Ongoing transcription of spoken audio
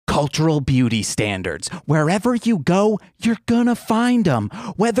cultural beauty standards. Wherever you go, you're gonna find them.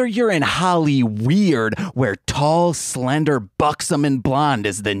 Whether you're in Hollyweird, where tall, slender, buxom, and blonde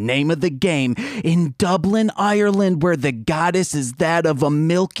is the name of the game, in Dublin, Ireland, where the goddess is that of a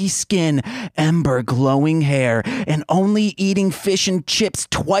milky skin, ember glowing hair, and only eating fish and chips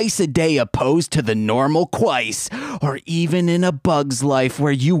twice a day opposed to the normal twice, or even in A Bug's Life,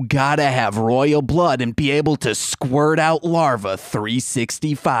 where you gotta have royal blood and be able to squirt out larva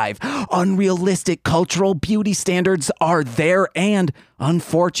 365. Unrealistic cultural beauty standards are there and,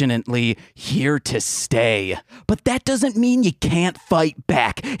 unfortunately, here to stay. But that doesn't mean you can't fight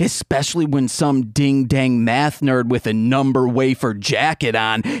back, especially when some ding-dang math nerd with a number wafer jacket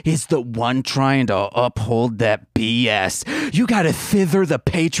on is the one trying to uphold that BS. You gotta thither the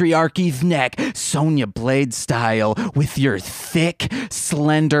patriarchy's neck, Sonya Blade style, with your thick,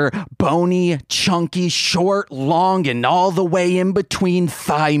 slender, bony, chunky, short, long, and all the way in between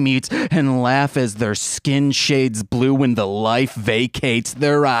thigh meats, and laugh as their skin shades blue when the life vacates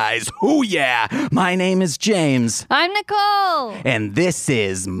their eyes. Hoo yeah! My name is James. I'm Nicole. And this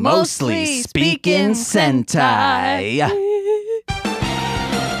is Mostly Speaking Sentai.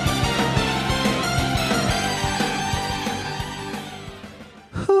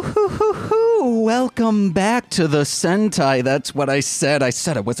 Welcome back to the Sentai. That's what I said. I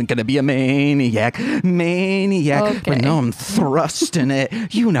said I wasn't going to be a maniac. Okay. But no, I'm thrusting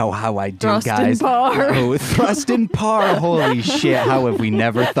it. You know how I do, Thrust guys. and par. Oh, thrust and par. Holy shit. How have we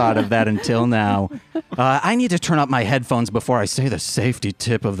never thought of that until now? I need to turn up my headphones before I say the safety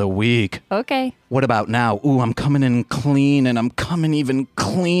tip of the week. Okay. What about now? Ooh, I'm coming in clean, and I'm coming even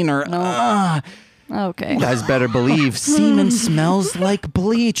cleaner. Okay. You guys better believe semen smells like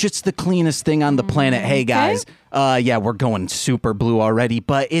bleach. It's the cleanest thing on the planet. Hey, guys. Yeah, we're going super blue already.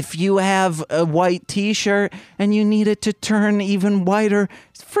 But if you have a white t-shirt and you need it to turn even whiter,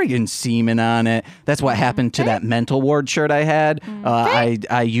 it's friggin' semen on it. That's what happened to that mental ward shirt I had.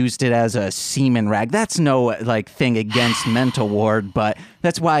 I used it as a semen rag. That's no thing against mental ward, but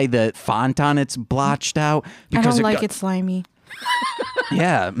that's why the font on it's blotched out. I don't like it slimy.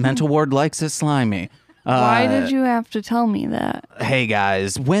 Yeah, mental ward likes it slimy. Why did you have to tell me that? Hey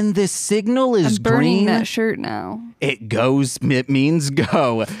guys, when the signal is I'm burning green, that shirt now. it goes, it means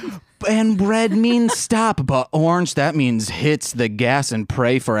go. And red means stop, but orange, that means hits the gas and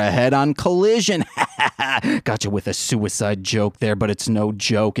pray for a head-on collision. Gotcha with a suicide joke there, but it's no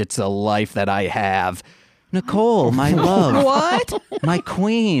joke. It's a life that I have. Nicole, my love. What? My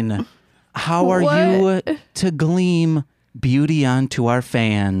queen. How are you to gleam beauty onto our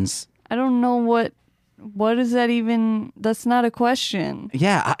fans? I don't know what is that even? That's not a question.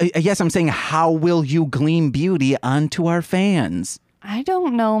 Yeah, yes, I'm saying how will you gleam beauty onto our fans? I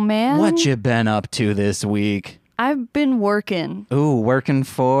don't know, man. What you been up to this week? I've been working. Ooh, working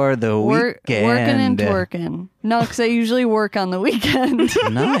for the weekend. Working and twerking. No, because I usually work on the weekend.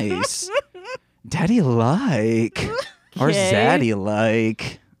 Nice. Daddy like. Or Okay. Zaddy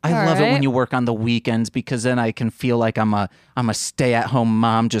like. I love it when right. you work on the weekends because then I can feel like I'm a stay-at-home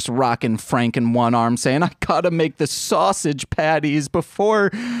mom just rocking Frank in one arm saying, I gotta make the sausage patties before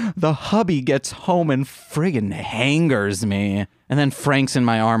the hubby gets home and friggin' hangers me. And then Frank's in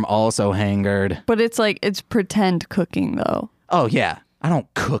my arm also hangered. But it's pretend cooking, though. Oh, yeah. I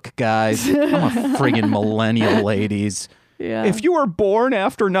don't cook, guys. I'm a friggin' millennial, ladies. Yeah. If you were born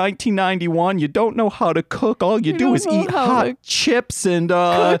after 1991, you don't know how to cook. All you do is don't know eat how hot to chips and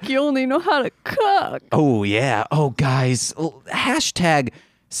cook, you only know how to cook. Oh yeah. Oh guys, hashtag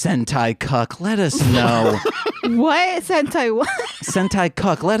Sentai Cuck. Let us know. What? Sentai what? Sentai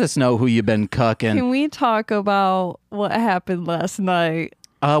Cuck. Let us know who you've been cucking. Can we talk about what happened last night?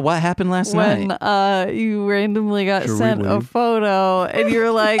 What happened last night? When you randomly got Should we sent a leave? photo and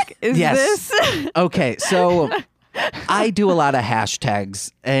you're like, is Yes. this? Okay, so I do a lot of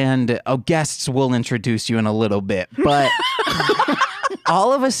hashtags, and guests will introduce you in a little bit, but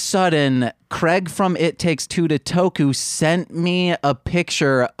all of a sudden, Craig from It Takes Two to Toku sent me a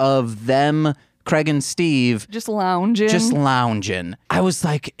picture of them, Craig and Steve, Just lounging. just lounging. I was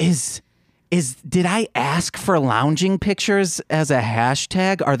like, did I ask for lounging pictures as a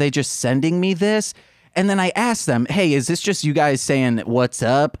hashtag? Are they just sending me this? And then I asked them, hey, is this just you guys saying what's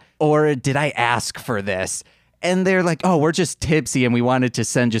up? Or did I ask for this? And they're like, oh, we're just tipsy and we wanted to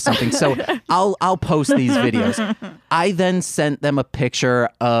send you something. So I'll post these videos. I then sent them a picture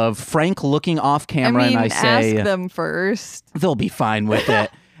of Frank looking off camera and I say, ask them first. they'll be fine with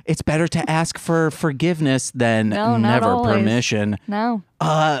it. It's better to ask for forgiveness than No, not never always. permission. No.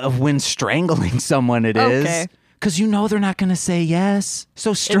 When strangling someone it is. Okay. Because you know they're not going to say yes. So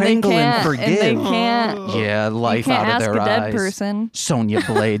And strangle and forgive. And they can't. Yeah, life you can't out of ask their a dead eyes. person. Sonya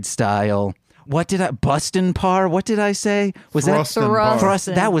Blade style. What did I... Bustin' Par? What did I say? Was Thrustin' that... Par. Thrust,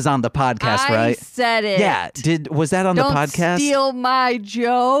 that was on the podcast, right? I said it. Yeah. Was that on Don't the podcast? steal my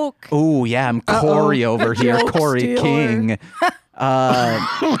joke. Oh, yeah, I'm Corey over here, Joke Corey stealer. King.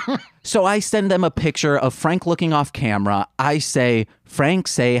 So I send them a picture of Frank looking off camera. I say, Frank,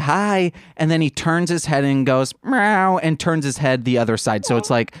 say hi. And then he turns his head and goes, meow, and turns his head the other side. So it's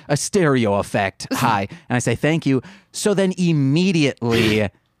like a stereo effect. Hi. And I say, thank you. So then immediately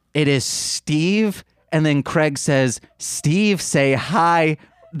it is Steve. And then Craig says, Steve, say hi.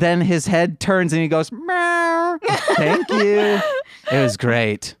 Then his head turns and he goes, meow. Thank you. It was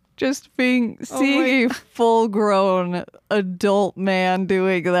great. Just seeing a full-grown adult man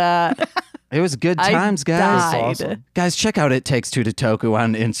doing that. It was good I times, guys. died. awesome. Guys, check out It Takes Two to Toku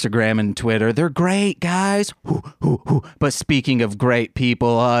on Instagram and Twitter. They're great, guys. But speaking of great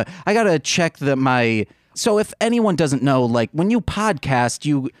people, I gotta check So if anyone doesn't know, like when you podcast,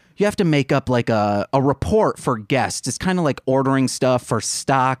 you have to make up like a report for guests. It's kind of like ordering stuff for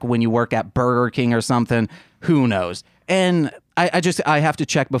stock when you work at Burger King or something. Who knows? And I have to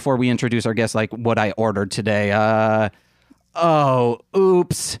check before we introduce our guests, like what I ordered today.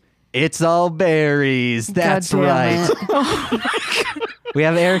 Oops. It's all berries. That's God damn right. We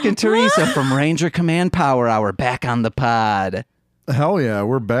have Eric and Teresa from Ranger Command Power Hour back on the pod. Hell yeah,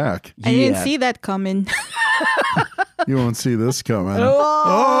 we're back. I didn't Yeah. see that coming. You won't see this coming.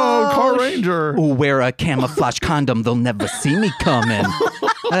 Oh, Car Ranger. Ooh, wear a camouflage condom. They'll never see me coming.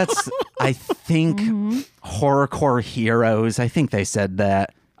 That's, I think, Horrorcore Heroes. I think they said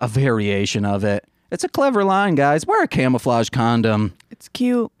that. A variation of it. It's a clever line, guys. Wear a camouflage condom. It's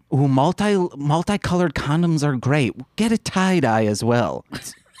cute. Ooh, multicolored condoms are great. Get a tie-dye as well.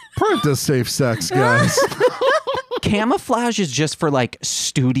 Practice safe sex, guys. Camouflage is just for like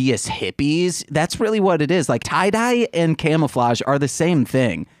studious hippies. That's really what it is. Like tie-dye and camouflage are the same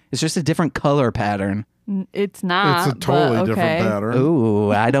thing. It's just a different color pattern. It's not. It's a totally but different okay. pattern.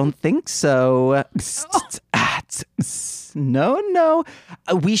 Ooh, I don't think so. No.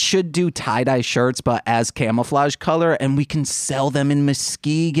 We should do tie-dye shirts, but as camouflage color, and we can sell them in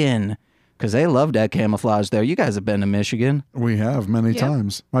Muskegon. Because they love that camouflage there. You guys have been to Michigan. We have many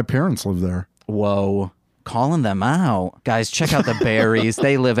times. My parents live there. Whoa. Calling them out. Guys, check out the berries.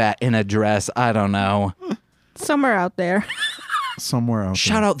 They live at an address. I don't know. Somewhere out there. Somewhere out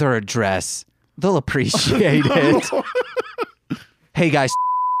Shout out their address. They'll appreciate it. Hey, guys.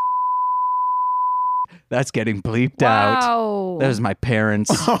 That's getting bleeped out. Wow. That was my parents'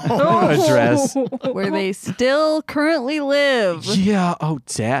 address. Where they still currently live. Yeah, oh,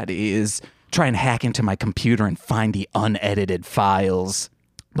 Daddy is trying to hack into my computer and find the unedited files.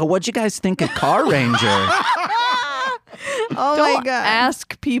 But what'd you guys think of Car Ranger? Oh Don't my god.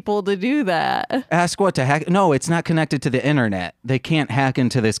 ask people to do that. Ask what to hack? No, it's not connected to the internet. They can't hack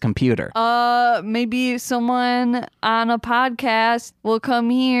into this computer. Maybe someone on a podcast will come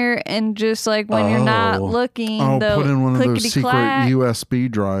here and just like when you're not Oh. looking, Oh, they'll put in one of those secret clickety-clack. USB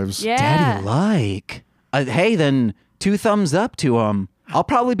drives. Yeah. Daddy like. Hey, then 2 thumbs up to them. I'll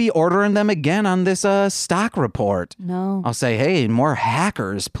probably be ordering them again on this stock report. No. I'll say, hey, more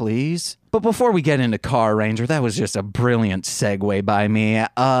hackers, please. But before we get into Car Ranger, that was just a brilliant segue by me. Yeah.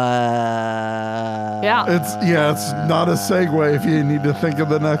 It's not a segue if you need to think of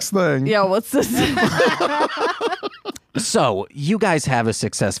the next thing. Yeah, what's this? So, you guys have a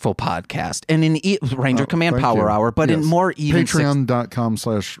successful podcast and in Ranger Command Thank Power you. Hour, but in Yes. more even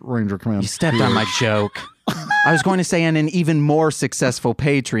Patreon.com/Ranger Command. You stepped on my joke. I was going to say, and an even more successful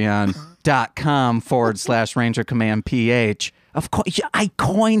Patreon.com/Ranger Command PH. Of course, I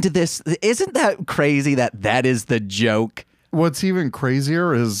coined this. Isn't that crazy that is the joke? What's even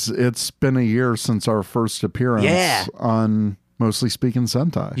crazier is it's been a year since our first appearance Yeah. on Mostly Speaking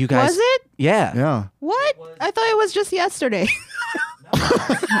Sentai. You guys. Was it? Yeah. Yeah. What? I thought it was just yesterday.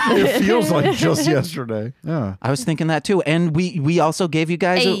 It feels like just yesterday. Yeah. I was thinking that too. And we also gave you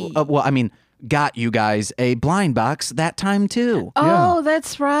guys, got you guys a blind box that time too. Oh,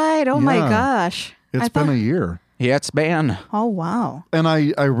 that's right. Oh my Yeah. gosh. It's been a year. Yeah, it's been. Oh wow. And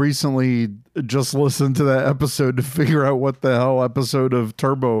I recently just listened to that episode to figure out what the hell episode of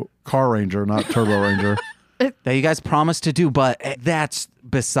Car Ranger, not Turbo Ranger. That you guys promised to do, but that's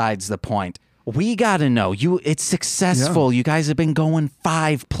besides the point. We got to know it's successful. Yeah. You guys have been going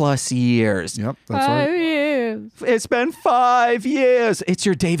 5+ years. Yep, that's right. years. It's been 5 years. It's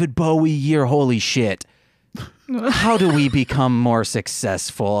your David Bowie year. Holy shit. How do we become more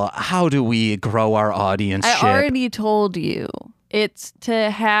successful? How do we grow our audience? I already told you. It's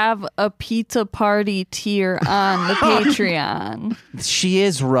to have a pizza party tier on the Patreon. She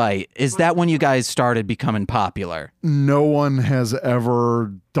is right. Is that when you guys started becoming popular? No one has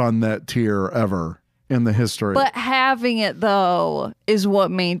ever done that tier ever in the history. But having it, though, is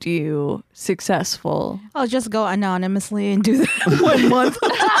what made you successful. I'll just go anonymously and do that 1 month.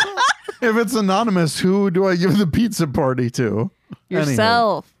 If it's anonymous, who do I give the pizza party to?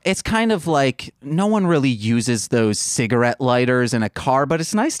 Yourself. It's kind of like no one really uses those cigarette lighters in a car, but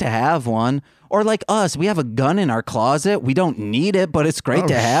it's nice to have one. Or like us, we have a gun in our closet. We don't need it, but it's great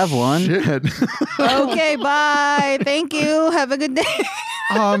to have one. Shit. Okay, bye. Thank you. Have a good day.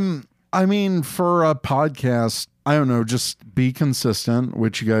 I mean, for a podcast, I don't know, just be consistent,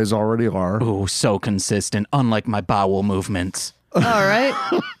 which you guys already are. Ooh, so consistent, unlike my bowel movements, All right.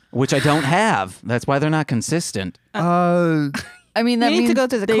 which I don't have. That's why they're not consistent. I mean, that You need to means go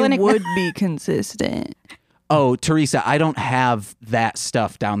to the they clinic. would be consistent. Oh, Teresa, I don't have that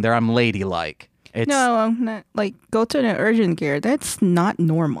stuff down there. I'm ladylike. It's, No, I'm not. Like, go to the urgent care. That's not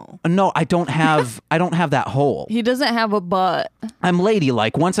normal. No, I don't have that hole. He doesn't have a butt. I'm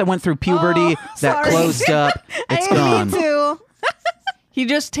ladylike. Once I went through puberty, that sorry. closed up. It's I gone. need to. He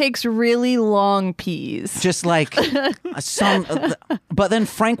just takes really long pees. Just like some, but then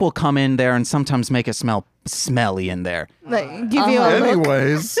Frank will come in there and sometimes make it smell smelly in there. Like, give you a look.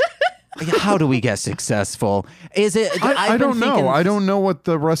 Anyways, How do we get successful? Is it? I I've been don't know. thinking- I don't know what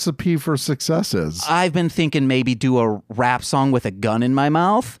the recipe for success is. I've been thinking maybe do a rap song with a gun in my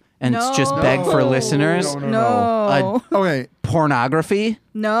mouth and just beg for No. listeners. No. Okay. Pornography?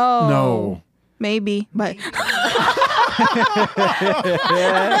 No. No. Maybe, but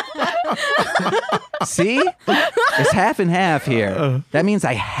See? It's half and half here. That means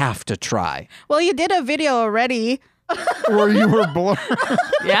I have to try. well, you did a video already. Where you were born.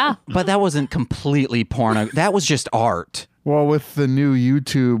 Yeah. But that wasn't completely porno. That was just art. Well, with the new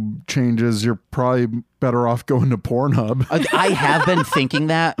YouTube changes, you're probably better off going to Pornhub. I have been thinking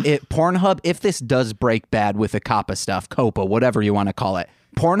that Pornhub, if this does break bad with the COPPA stuff, COPA, whatever you want to call it,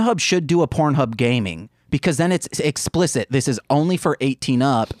 Pornhub should do a Pornhub gaming because then it's explicit. This is only for 18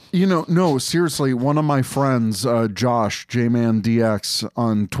 up. You know, no, seriously, one of my friends, Josh, JManDX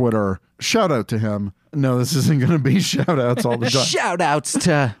on Twitter, shout out to him. No, this isn't going to be shout outs all the time. Shout outs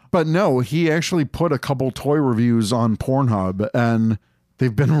to. But no, he actually put a couple toy reviews on Pornhub and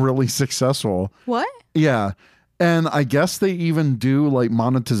they've been really successful. What? Yeah. And I guess they even do like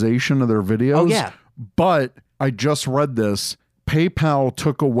monetization of their videos. Oh, yeah. But I just read this. PayPal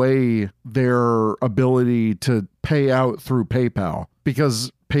took away their ability to pay out through PayPal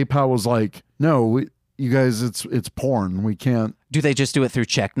because PayPal was like, no, you guys, it's porn. We can't Do they just do it through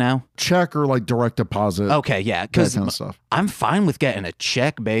check now? check or like direct deposit. Okay, yeah, That because kind of stuff. I'm fine with getting a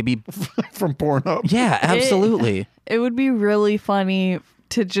check, baby. From Pornhub. Yeah, absolutely. It would be really funny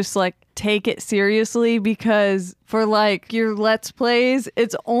to just like take it seriously because for like your Let's Plays,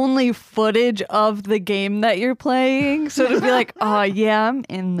 it's only footage of the game that you're playing. So to be like, oh yeah, I'm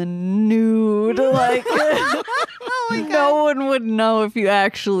in the nude. Like no one would know if you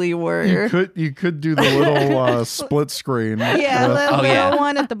actually were. You could do the little split screen. Yeah, with- the little yeah.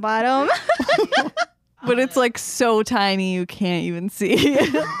 one at the bottom. But it's like so tiny you can't even see.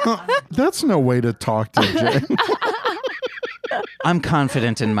 That's no way to talk to Jay. I'm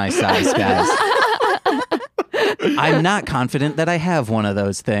confident in my size, guys. I'm not confident that I have one of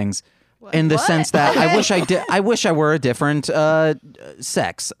those things. In the sense that I wish I did. I wish I were a different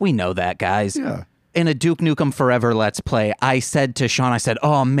sex. We know that, guys. Yeah. In a Duke Nukem Forever Let's Play, I said to Sean, I said,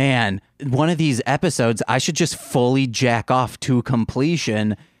 oh man, one of these episodes, I should just fully jack off to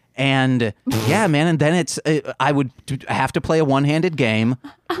completion. And yeah, man, and then I would have to play a one-handed game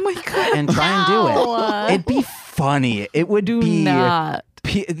Oh my god. and try and do it. It'd be funny. It would be not.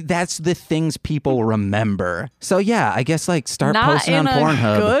 That's the things people remember. So yeah, I guess like start Not posting in on a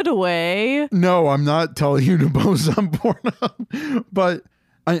Pornhub. good way. No, I'm not telling you to post on Pornhub. But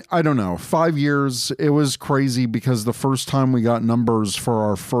I don't know. 5 years, it was crazy because the first time we got numbers for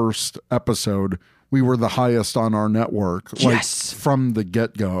our first episode, we were the highest on our network. Yes. Like from the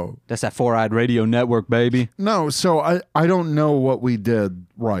get-go. That's that Four-Eyed Radio Network, baby. No, so I don't know what we did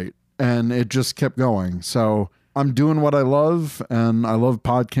right. And it just kept going. So I'm doing what I love, and I love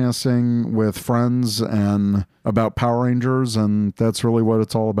podcasting with friends and about Power Rangers, and that's really what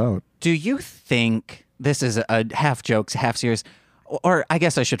it's all about. Do you think this is a half jokes, half serious, or I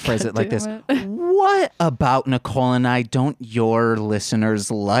guess I should phrase it like this? Damn it. What about Nicole and I don't your listeners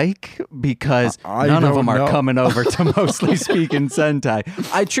like? Because I none of don't them are know. coming over to Mostly Speaking Sentai.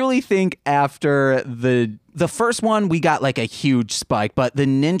 I truly think after the first one, we got like a huge spike, but the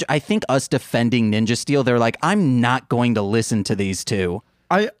Ninja, I think us defending Ninja Steel, they're like, I'm not going to listen to these two.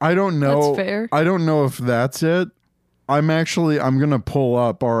 I don't know. That's fair. I don't know if that's it. I'm going to pull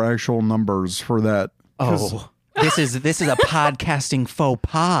up our actual numbers for that. Oh, this is a podcasting faux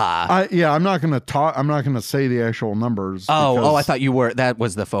pas. I'm not going to talk. I'm not going to say the actual numbers. Oh, I thought you were. That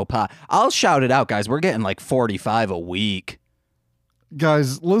was the faux pas. I'll shout it out, guys. We're getting like 45 a week.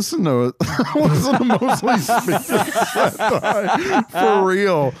 Guys, listen to Mostly Speaking Sentai. For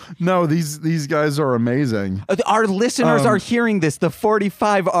real. No, these guys are amazing. Our listeners are hearing this. The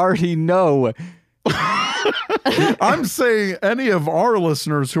 45 already know. I'm saying any of our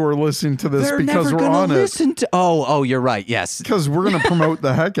listeners who are listening to this They're because never we're gonna on it. listen to. Oh, you're right. Yes. Because we're going to promote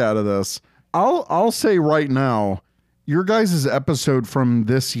the heck out of this. I'll say right now, your guys' episode from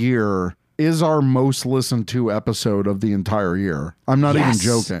this year is our most listened to episode of the entire year. I'm not even Yes.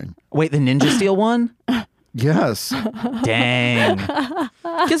 joking. Wait, the Ninja Steel one? Yes. Dang.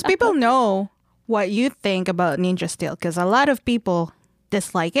 Because people know what you think about Ninja Steel. Because a lot of people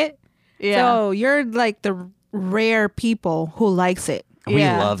dislike it. Yeah. So you're like the rare people who likes it. We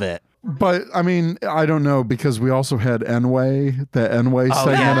Yeah. love it. But I mean, I don't know because we also had Enway, the Enway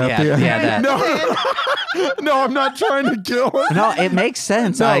segment at the end. that. No, I'm not trying to kill it. No, it makes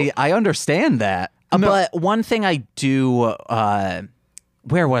sense. No. I understand that. But one thing I do,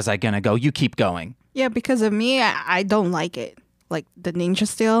 where was I going to go? You keep going. Yeah, because of me, I don't like it. Like the Ninja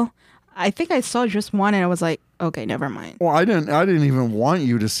Steel. I think I saw just one and I was like, okay, never mind. Well, I didn't even want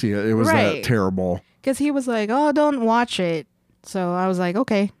you to see it. It was that Right. terrible. Because he was like, oh, don't watch it. So I was like,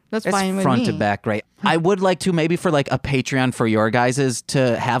 okay, that's It's fine with front me. to back, great. I would like to maybe for like a Patreon for your guys's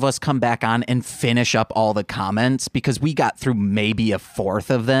to have us come back on and finish up all the comments because we got through maybe a fourth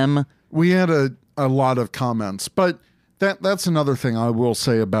of them. We had a lot of comments, but that's another thing I will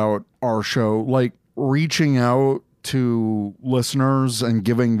say about our show. Like reaching out to listeners and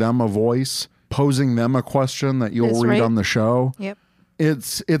giving them a voice, posing them a question that you'll That's read right. on the show. Yep.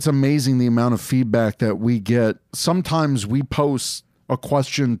 It's amazing the amount of feedback that we get. Sometimes we post a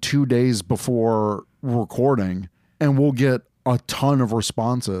question 2 days before recording and we'll get a ton of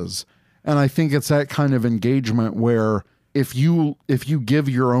responses. And I think it's that kind of engagement where if you give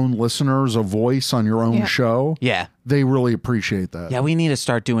your own listeners a voice on your own Yeah. show, Yeah. they really appreciate that. Yeah, we need to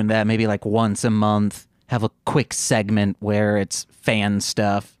start doing that maybe like once a month. Have a quick segment where it's fan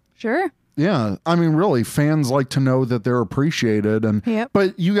stuff. Sure. Yeah, I mean, really, fans like to know that they're appreciated, and Yep.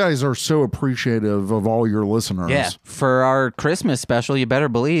 but you guys are so appreciative of all your listeners. Yeah. For our Christmas special, you better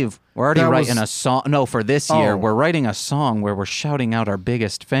believe we're already That writing was- a song. No, for this year, Oh. we're writing a song where we're shouting out our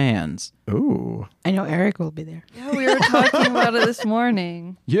biggest fans. Ooh, I know Eric will be there. Yeah, we were talking about it this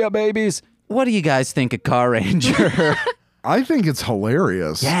morning. Yeah, babies. What do you guys think of Car Ranger? I think it's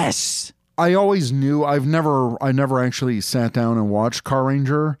hilarious. Yes. I always knew. I never actually sat down and watched Car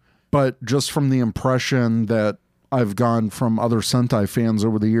Ranger, but just from the impression that I've gone from other Sentai fans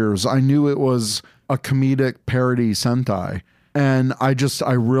over the years, I knew it was a comedic parody Sentai. And I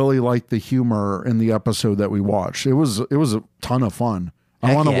really liked the humor in the episode that we watched. It was a ton of fun. I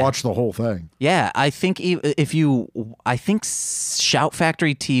Heck want to yeah. watch the whole thing. Yeah, I think I think Shout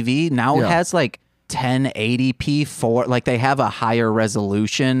Factory TV now Yeah. has like 1080p for like they have a higher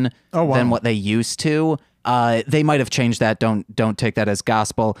resolution Oh, wow. than what they used to. They might have changed that. Don't take that as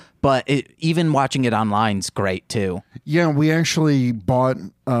gospel. But even watching it online's great too. Yeah, we actually bought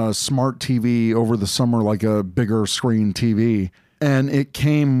a smart TV over the summer, like a bigger screen TV, and it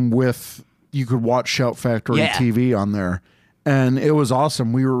came with you could watch Shout Factory Yeah. TV on there, and it was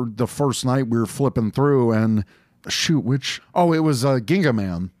awesome. We were the first night we were flipping through, and it was Ginga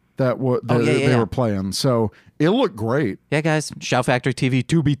Man that they were playing, so it looked great. Yeah, guys, Shout Factory TV,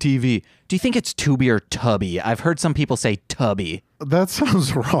 Tubi TV. Do you think it's Tubi or Tubby? I've heard some people say Tubby. That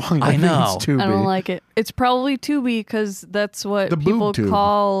sounds wrong. I think know. it's Tubi. I don't like it. It's probably Tubi because that's what The boob people tube.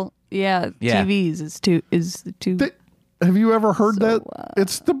 call Yeah. TVs. Is the tube. Have you ever heard So, that?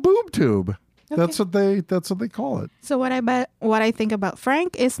 It's the boob tube. That's what they call it. So what I think about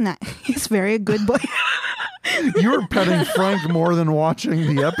Frank is not. He's very good boy. You were petting Frank more than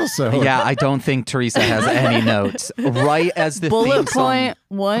watching the episode. Yeah, I don't think Teresa has any notes. Right as the theme Bullet song- point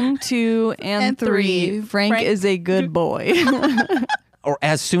 1, 2, and And 3. three. Frank Frank- is a good boy. or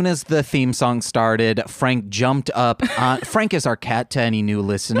as soon as the theme song started, Frank jumped up on Frank is our cat to any new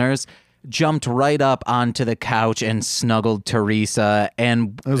listeners. Jumped right up onto the couch and snuggled Teresa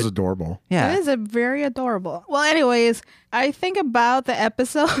and That was adorable. yeah. It is a very adorable. Well, anyways, I think about the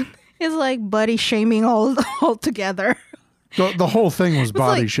episode It's like body shaming all together. The whole thing was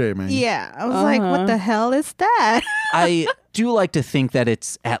body like- shaming. Yeah, I was like, what the hell is that? I do like to think that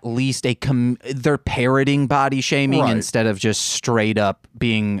it's at least they're parroting body shaming Right. instead of just straight up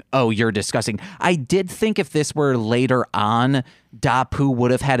being, oh, you're disgusting. I did think if this were later on, Dapu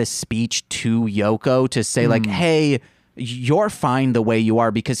would have had a speech to Yoko to say like, hey, you're fine the way you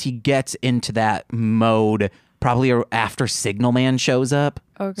are, because he gets into that mode probably after Signal Man shows up.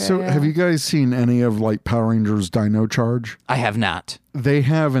 Okay. So have you guys seen any of like Power Rangers Dino Charge? I have not. They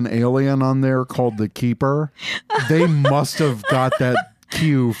have an alien on there called the Keeper. They must have got that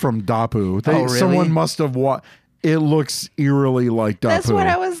cue from Dapu. Oh, really? Someone must have it looks eerily like Dapu. That's what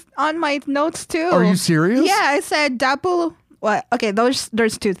I was on my notes too. Are you serious? Yeah, I said Dapu. What? Okay, there's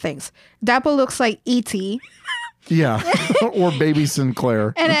two things. Dapu looks like E.T. Yeah. Or Baby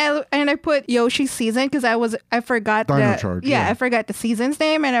Sinclair. And I put Yoshi season because I forgot Dino Charge, yeah. I forgot the season's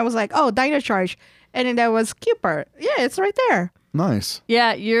name, and I was like, oh, Dino Charge, and then that was Keeper. Yeah, it's right there. Nice.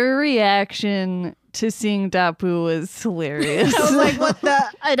 Yeah, your reaction to seeing Dapu was hilarious. I was like, what the?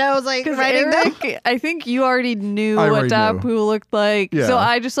 And I was like, Because writing down. Eric, I think you already knew I what already knew. Dapu looked like. Yeah. So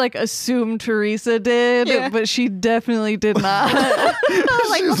I just like assumed Teresa did, Yeah. but she definitely did not.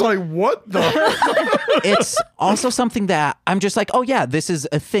 She's like, what the? It's also something that I'm just like, oh yeah, this is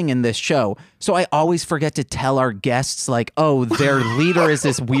a thing in this show. So I always forget to tell our guests like, oh, their leader is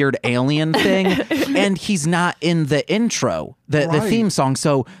this weird alien thing, and he's not in the intro, the Right. theme song.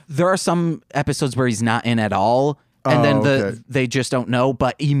 So there are some episodes where he's not in at all. And then okay. they just don't know.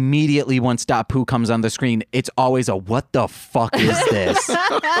 But immediately once Dapu comes on the screen, it's always a what the fuck is this?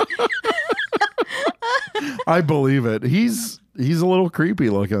 I believe it. He's a little creepy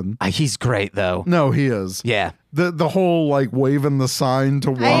looking. He's great though. No, he is. Yeah. The whole like waving the sign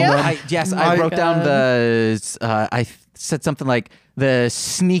to warn them. I wrote down I said something like the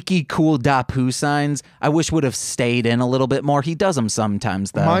sneaky cool Dapu signs. I wish would have stayed in a little bit more. He does them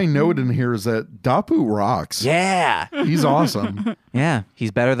sometimes though. My note in here is that Dapu rocks. Yeah. He's awesome. Yeah.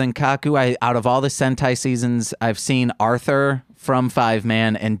 He's better than Kaku. Out of all the Sentai seasons I've seen, Arthur from Five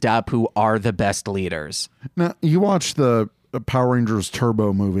Man and Dapu are the best leaders. Now, you watched the Power Rangers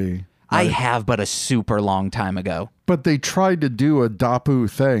Turbo movie, I have, but a super long time ago. but they tried to do a Dapu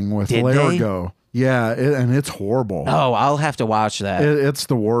thing with Did they? Largo. Yeah, and it's horrible. Oh, I'll have to watch that. It's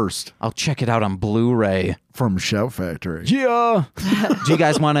the worst I'll check it out on Blu-ray. from Shout Factory. Yeah. Do you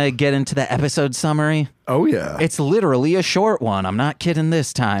guys want to get into the episode summary? Oh, yeah. It's literally a short one. I'm not kidding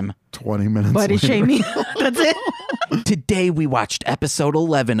this time. 20 minutes Body later. shaming. That's it. Today we watched episode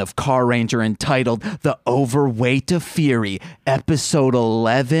 11 of Car Ranger entitled The Overweight of Fury. Episode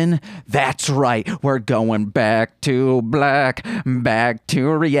 11? That's right, we're going back to black, back to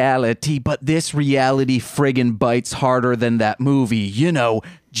reality. But this reality friggin' bites harder than that movie. You know,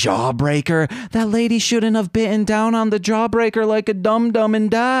 Jawbreaker. That lady shouldn't have bitten down on the Jawbreaker like a dum-dum and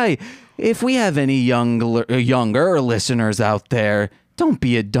die. If we have any younger listeners out there, don't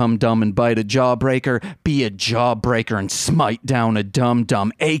be a dum-dum and bite a Jawbreaker. Be a Jawbreaker and smite down a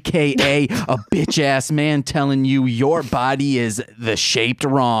dum-dum, a.k.a. a bitch-ass man telling you your body is the shaped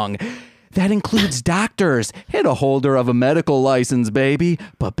wrong. That includes doctors. Hit a holder of a medical license, baby.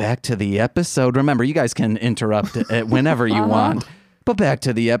 But back to the episode. Remember, you guys can interrupt it whenever you want. But back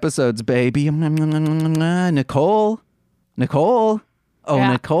to the episodes, baby. Nicole? Oh,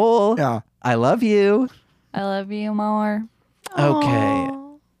 Yeah. Nicole? Yeah. I love you. I love you more. Okay.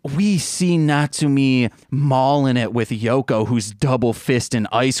 We see Natsumi mauling it with Yoko, who's double fisting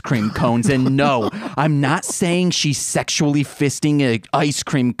ice cream cones. And no, I'm not saying she's sexually fisting an ice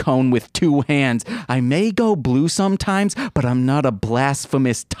cream cone with two hands. I may go blue sometimes, but I'm not a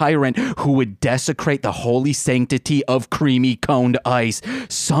blasphemous tyrant who would desecrate the holy sanctity of creamy coned ice.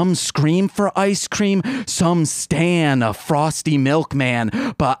 Some scream for ice cream, some stan a frosty milkman,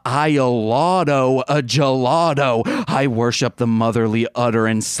 but I laudo a gelato. I worship the motherly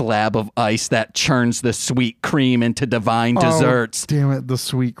utterance slab of ice that churns the sweet cream into divine desserts. Oh, damn it, the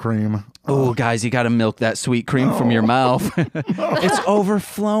sweet cream. Oh, guys, you got to milk that sweet cream from your mouth. It's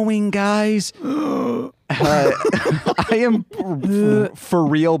overflowing, guys. I am for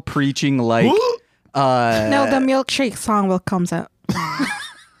real preaching like No, the milkshake song will comes out.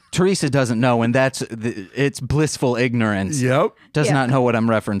 Teresa doesn't know, and it's blissful ignorance. Yep. Does Yeah. not know what I'm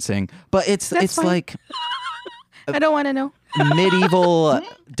referencing, but it's fine. like I don't want to know. medieval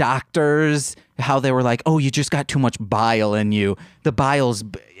doctors, how they were like, oh, you just got too much bile in you. The bile's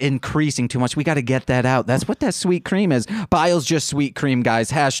increasing too much. We got to get that out. That's what that sweet cream is. Bile's just sweet cream,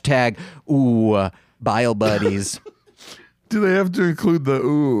 guys. Hashtag, ooh, bile buddies. Do they have to include the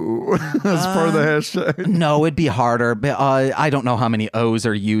ooh as part of the hashtag? No, it'd be harder. But I don't know how many O's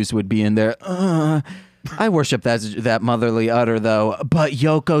or U's would be in there. I worship that motherly udder, though. But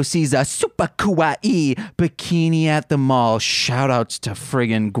Yoko sees a super kawaii bikini at the mall. Shoutouts to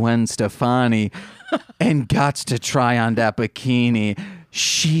friggin' Gwen Stefani. And gots to try on that bikini.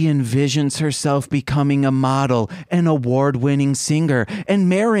 She envisions herself becoming a model, an award-winning singer, and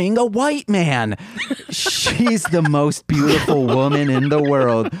marrying a white man. She's the most beautiful woman in the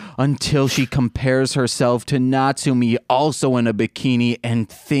world until she compares herself to Natsumi, also in a bikini, and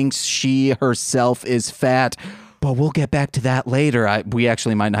thinks she herself is fat. But we'll get back to that later. We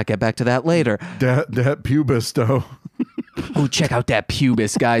actually might not get back to that later. That pubis, though. Oh, check out that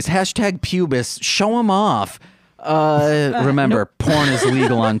pubis, guys. Hashtag pubis. Show them off. Remember, porn is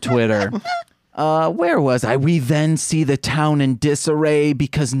legal on Twitter. Where was I? We then see the town in disarray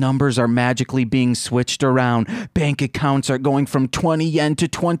because numbers are magically being switched around. Bank accounts are going from 20 yen to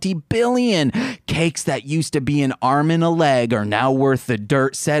 20 billion. Cakes that used to be an arm and a leg are now worth the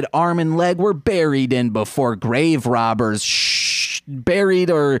dirt said arm and leg were buried in before grave robbers grave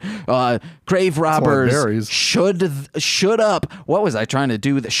robbers should up. What was I trying to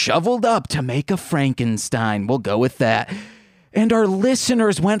do? Shoveled up to make a Frankenstein. We'll go with that. And our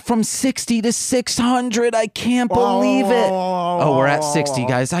listeners went from 60 to 600. I can't believe it. Oh, we're at 60,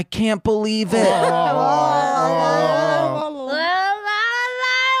 guys. I can't believe it.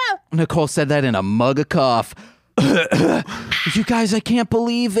 Nicole said that in a mug of cough. You guys, I can't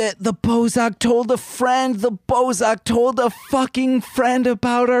believe it. The Bozak told a friend. The Bozak told a fucking friend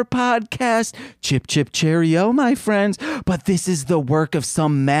about our podcast. Chip, chip, cheerio, my friends. But this is the work of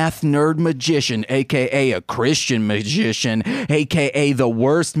some math nerd magician, a.k.a. a Christian magician, a.k.a. the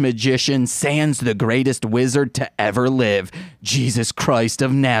worst magician, sans the greatest wizard to ever live. Jesus Christ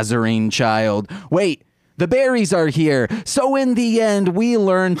of Nazarene, child. Wait. The berries are here. So in the end, we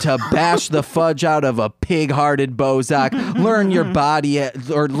learn to bash the fudge out of a pig-hearted Bozak, learn your body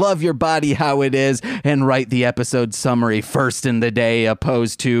or love your body how it is, and write the episode summary first in the day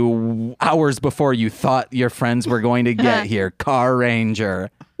opposed to hours before you thought your friends were going to get here. Car Ranger.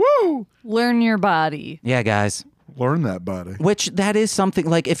 Woo! Learn your body. Yeah, guys. Learn that body. Which that is something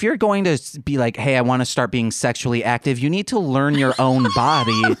like if you're going to be like, hey, I want to start being sexually active, you need to learn your own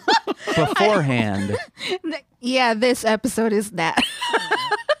body beforehand. Yeah, this episode is that.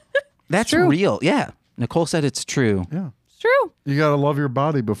 That's real. Yeah. Nicole said it's true. Yeah. It's true. You got to love your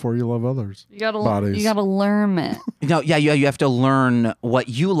body before you love others. You gotta Bodies. learn it. No, yeah, you have to learn what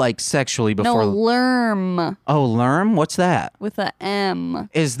you like sexually before. No, learn Oh, learn? What's that? with a M.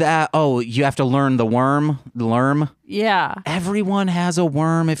 Is that, you have to learn the worm? The lerm? Yeah. Everyone has a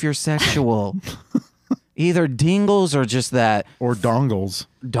worm if you're sexual. Either dingles or just that. Or dongles.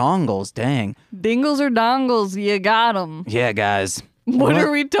 Dongles, dang. Dingles or dongles, you got them. Yeah, guys. What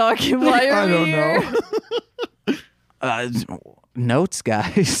are we talking about? I don't know. Notes,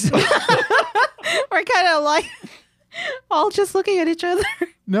 guys. We're kind of like all just looking at each other.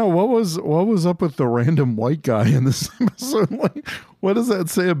 No, what was up with the random white guy in this episode? Like, what does that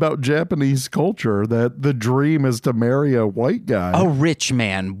say about Japanese culture? That the dream is to marry a white guy. A rich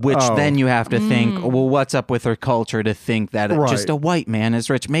man, which then you have to think, well, what's up with her culture to think that just a white man is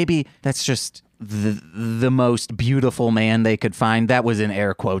rich? Maybe that's just the most beautiful man they could find. That was in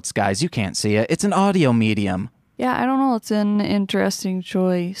air quotes, guys. You can't see it. It's an audio medium. Yeah, I don't know. It's an interesting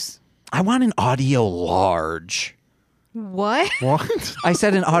choice. I want an audio large. What? What? I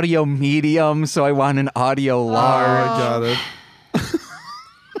said an audio medium, so I want an audio large. I got it.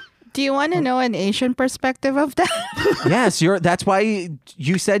 Do you want to know an Asian perspective of that? Yes, that's why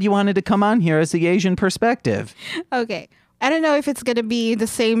you said you wanted to come on here as the Asian perspective. Okay. I don't know if it's going to be the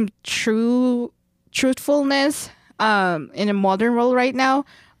same truthfulness in a modern world right now,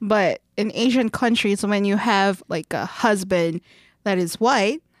 but in Asian countries, when you have like a husband that is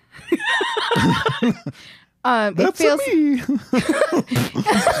white, That's me.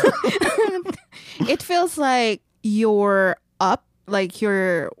 it feels like you're up, like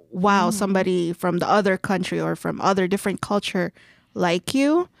you're, somebody from the other country or from other different culture like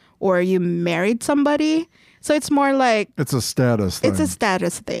you, or you married somebody. So it's more like It's a status thing. it's a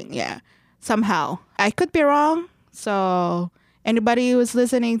status thing, yeah. Somehow. I could be wrong. So anybody who's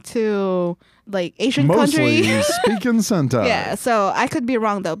listening to like Asian Mostly country. speaking Sentai. Yeah, so I could be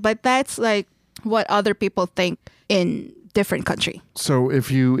wrong though. But that's like what other people think in different country. So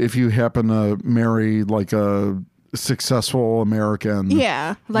if you happen to marry like a successful American,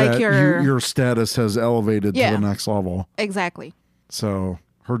 Yeah. Like that your status has elevated Yeah. to the next level. exactly. So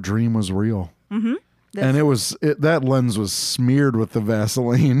her dream was real. Mm-hmm. And that lens was smeared with the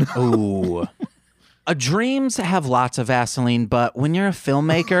Vaseline. Ooh. Dreams have lots of Vaseline, but when you're a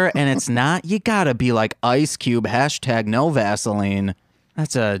filmmaker and it's not, you gotta be like Ice Cube, #no Vaseline.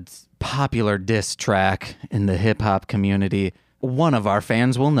 That's a popular diss track in the hip hop community. One of our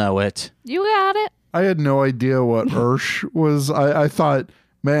fans will know it. You got it. I had no idea what Ursh was. I thought,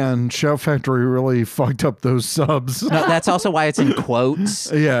 man, Shout Factory really fucked up those subs. No, that's also why it's in quotes.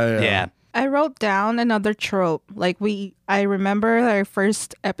 Yeah. I wrote down another trope. Like I remember our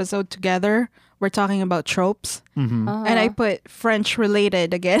first episode together. We're talking about tropes, and I put French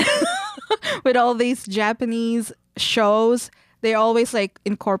related again with all these Japanese shows. They always like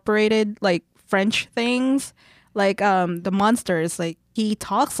incorporated like French things, like the monsters. Like he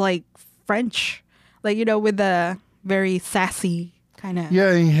talks like French, like with the very sassy kind of.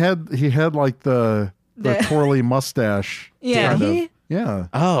 Yeah, he had like the twirly mustache. Yeah. kind of. He? Yeah.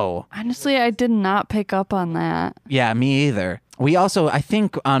 Oh, Honestly, I did not pick up on that. yeah, me either. We also, I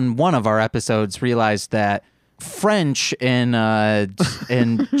think, on one of our episodes, realized that French in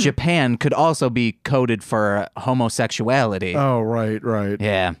Japan could also be coded for homosexuality. Oh, right.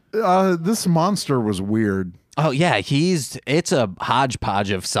 Yeah. This monster was weird. Oh, yeah. It's a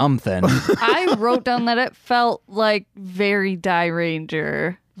hodgepodge of something. I wrote down that it felt like very Die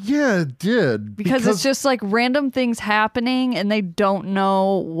Ranger. Yeah, it did. Because it's just like random things happening and they don't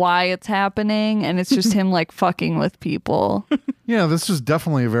know why it's happening. And it's just him like fucking with people. Yeah, this is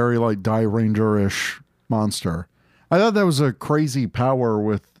definitely a very like Die Ranger-ish monster. I thought that was a crazy power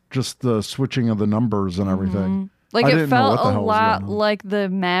with just the switching of the numbers and everything. Like I it didn't know felt what the a hell was lot going on. like the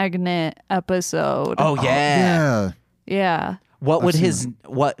Magnet episode. Oh, yeah. Yeah. What would I've seen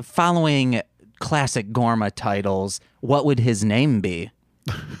following classic Gorma titles, what would his name be?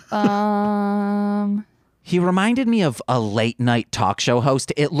 He reminded me of a late night talk show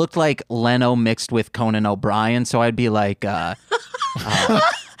host. It looked like Leno mixed with Conan O'Brien, so I'd be like, Because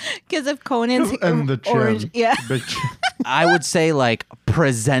of Conan's And the chin. orange. Yeah. Big chin. I would say like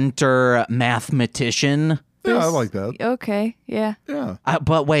presenter mathematician. Yeah, I like that. Okay. Yeah. Yeah.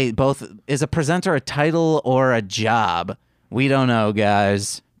 But wait, is a presenter a title or a job? We don't know,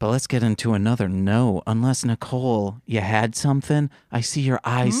 guys. But let's get into another no. Unless, Nicole, you had something? I see your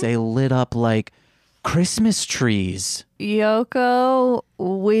eyes, they lit up like Christmas trees. Yoko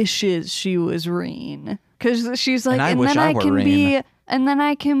wishes she was Reen. Because she's like, And I and wish then I I were can Reen." be, and then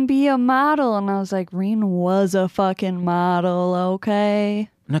I can be a model. And I was like, Reen was a fucking model, okay?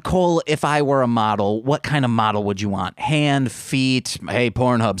 Nicole, if I were a model, what kind of model would you want? Hand, feet, hey,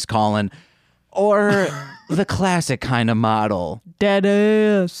 Pornhub's calling. Or the classic kind of model? Dead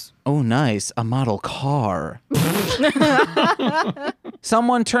ass. Oh, nice. A model car.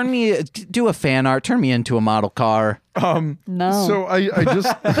 Someone do a fan art, turn me into a model car. No. So I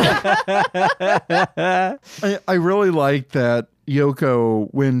just I really like that Yoko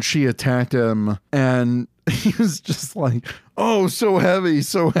when she attacked him and he was just like, oh, so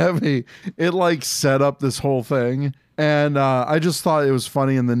heavy. It like set up this whole thing. And I just thought it was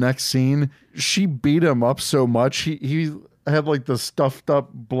funny in the next scene. She beat him up so much. He had like the stuffed up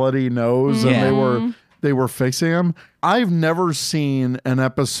bloody nose Yeah. and they were fixing him. I've never seen an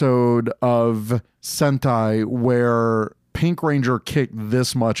episode of Sentai where Pink Ranger kicked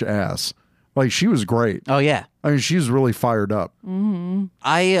this much ass. Like she was great. Oh, yeah. I mean, she was really fired up.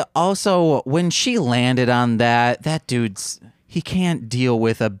 I also, when she landed on that dude's, he can't deal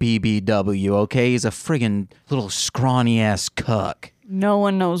with a BBW, okay? He's a friggin' little scrawny ass cuck. No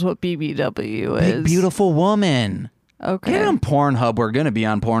one knows what BBW Big, is. beautiful woman. Okay. Get on Pornhub. We're going to be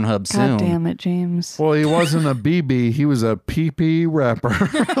on Pornhub soon. God damn it, James. Well, he wasn't a BB, he was a PP rapper.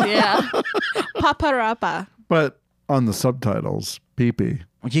 Yeah. Papa Rappa. But on the subtitles, PP.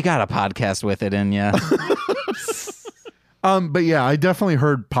 You got a podcast with it in ya. But yeah, I definitely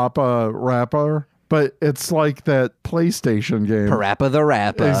heard Papa Rapper, but it's like that PlayStation game. Parappa the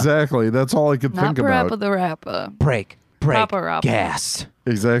Rapper. Exactly. That's all I could Not think Parappa about. the Rappa. Break. Papa Rappa. Gas.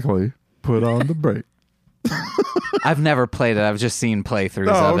 Exactly. Put on the brake. I've never played it. I've just seen playthroughs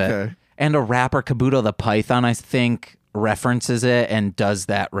Oh, of okay. it. And a rapper, Kabuto the Python, I think, references it and does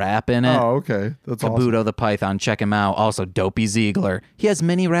that rap in it. Oh, okay. That's awesome. Kabuto the Python, check him out. Also, Dopey Ziegler. He has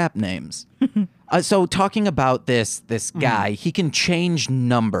many rap names. So talking about this guy, he can change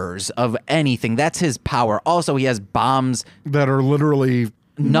numbers of anything. That's his power. Also, he has bombs, That are literally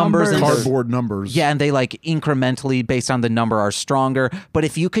numbers, and cardboard numbers. yeah, and they like incrementally based on the number are stronger. But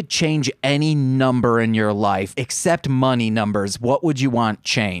if you could change any number in your life except money numbers, what would you want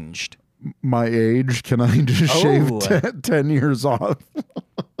changed? My age, can I just Oh. shave 10 years off?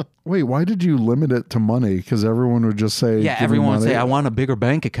 Wait, why did you limit it to money? Because everyone would just say, Yeah, "Give me everyone would money." say, I want a bigger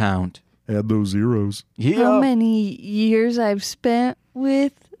bank account. Add those zeros. Yeah. How many years I've spent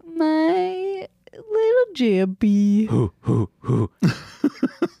with my little jibby. Who.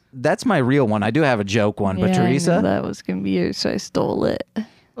 That's my real one. I do have a joke one, but Yeah, I knew Teresa? that was gonna be yours, so I stole it.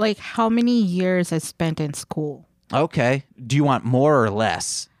 Like how many years I spent in school? Okay. Do you want more or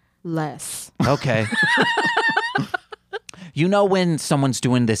less? Less. Okay. You know when someone's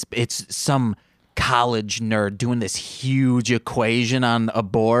doing this, it's some college nerd doing this huge equation on a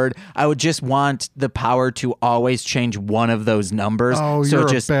board. I would just want the power to always change one of those numbers. Oh, so you're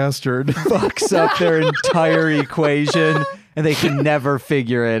it just a bastard. fucks up their entire equation and they can never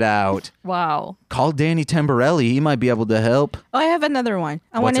figure it out. Wow. Call Danny Tamborelli. He might be able to help. Oh, I have another one.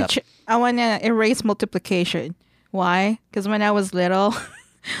 I What's want to. up? I want to erase multiplication. Why? Because when I was little,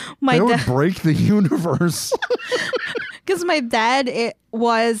 my That would dad. break the universe. Because my dad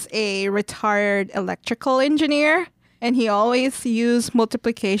was a retired electrical engineer, and he always used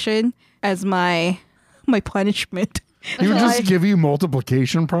multiplication as my punishment. He would just give you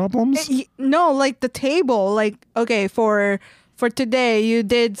multiplication problems? No, like the table. Like, okay, for today, you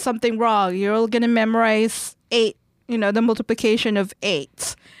did something wrong. You're gonna memorize 8. The multiplication of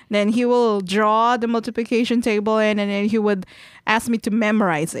 8. Then he will draw the multiplication table in, and then he would ask me to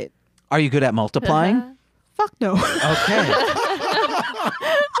memorize it. Are you good at multiplying? Fuck no. Okay.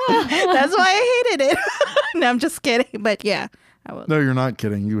 That's why I hated it. No, I'm just kidding. But yeah, I will. No, you're not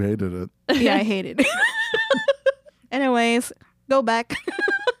kidding. You hated it. Yeah, I hated it. Anyways, go back.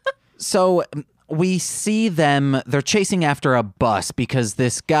 So we see them, they're chasing after a bus because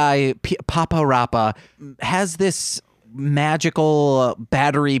this guy, Papa Rappa, has this magical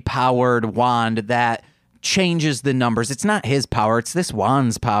battery-powered wand that changes the numbers. It's not his power, it's this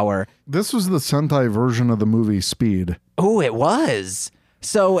wand's power. This was the Sentai version of the movie Speed. Oh, it was.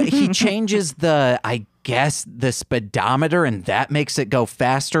 So he changes I guess, the speedometer, and that makes it go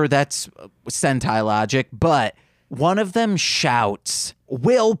faster. That's Sentai logic. But one of them shouts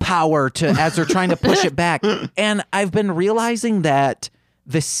willpower as they're trying to push it back. And I've been realizing that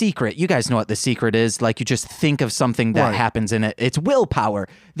the secret, you guys know what the secret is. Like, you just think of something that Right. happens in it. It's willpower.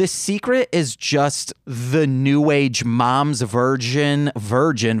 The secret is just the new age mom's version of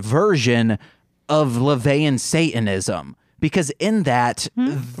LaVeyan Satanism. Because in that,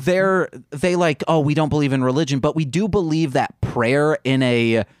 they like, oh, we don't believe in religion, but we do believe that prayer in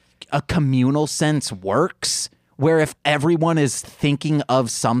a communal sense works, where if everyone is thinking of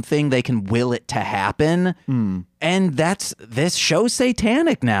something, they can will it to happen. And this show's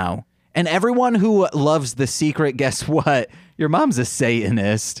satanic now. And everyone who loves The Secret, guess what? Your mom's a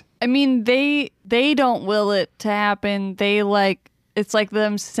Satanist. I mean, they don't will it to happen. It's like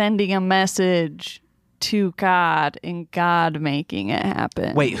them sending a message to God and God making it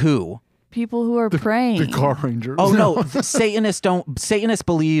happen. Wait, who? People who are praying. The Car Rangers. Oh no, Satanists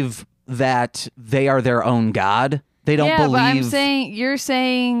believe that they are their own God. They don't believe. But you're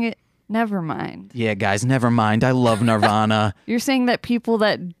saying, never mind. Yeah, guys, never mind. I love Nirvana. You're saying that people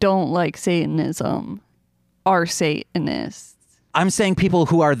that don't like Satanism are Satanists. I'm saying people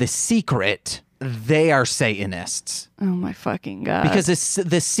who are The Secret, they are Satanists. Oh my fucking God. Because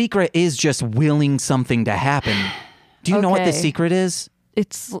The Secret is just willing something to happen. Do you know what The Okay. Secret is?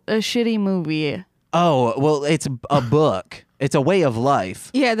 It's a shitty movie. Oh, well, it's a book. It's a way of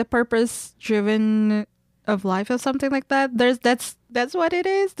life. Yeah, the purpose driven of life or something like that. That's what it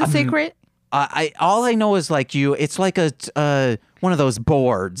is. The secret. All I know is it's like a one of those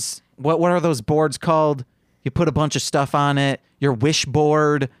boards. What are those boards called? You put a bunch of stuff on it. Your wish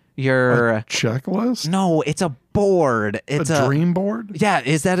board. Your Checklist? no, it's a board. It's a dream board? Yeah,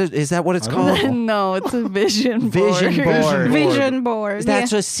 is that what it's I don't called? No, it's a vision board. Vision board. Vision board.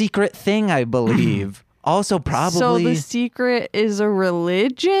 That's yeah. a secret thing, I believe. Also, probably. So the secret is a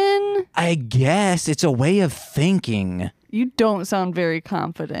religion? I guess it's a way of thinking. You don't sound very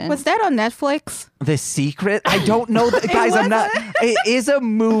confident. Was that on Netflix? The Secret? I don't know. Guys, I'm not. It is a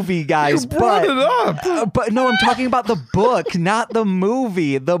movie, guys. Brought it up. But no, I'm talking about the book, not the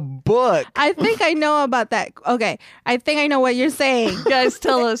movie. The book. I think I know about that. Okay, I think I know what you're saying. Guys,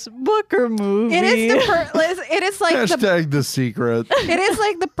 tell us, book or movie? It is it is like the Hashtag The Secret. it is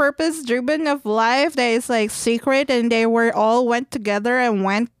like the purpose driven of life that is like secret, and they all went together and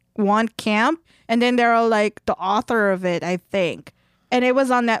went one camp, and then they're all like the author of it, I think, and it was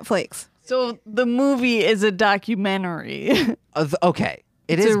on Netflix. So the movie is a documentary. Okay.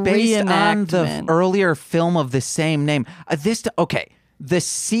 It's is a based on the reenactment. earlier film of the same name. Okay. The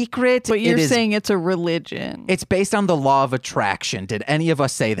Secret. But you're it is- saying it's a religion. it's based on the law of attraction. Did any of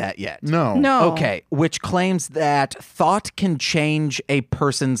us say that yet? No. No. Okay, which claims that thought can change a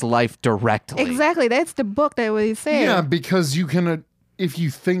person's life directly. Exactly. That's the book that was saying. Yeah, because you can, if you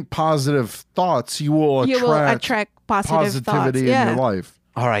think positive thoughts, you will You will attract positive positivity thoughts. Yeah. in your life.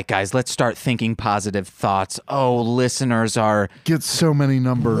 All right, guys, let's start thinking positive thoughts. Oh, listeners are Get so many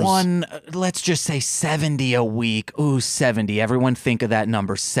numbers. let's just say 70 a week. Ooh, 70. Everyone think of that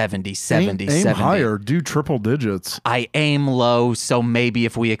number, 70, 70, aim 70. higher. Do triple digits. I aim low, so maybe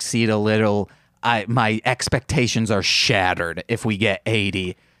if we exceed a little, my expectations are shattered if we get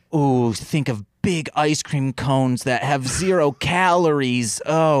 80. Ooh, think of big ice cream cones that have 0 calories.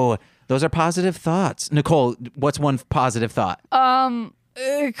 Oh, those are positive thoughts. Nicole, what's one positive thought?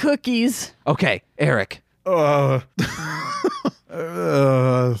 Cookies. Okay, Eric.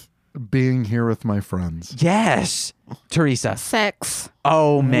 Being here with my friends. Yes. Teresa. Sex.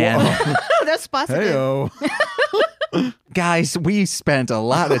 Oh, man. That's positive. Heyo. Guys, we spent a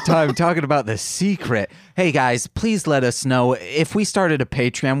lot of time talking about The Secret. Hey, guys, please let us know. If we started a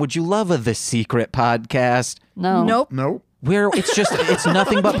Patreon, would you love a The Secret podcast? No. Nope. Nope. It's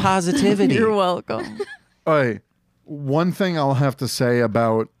nothing but positivity. You're welcome. Hey, one thing I'll have to say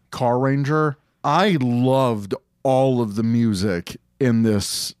about Car Ranger, I loved all of the music in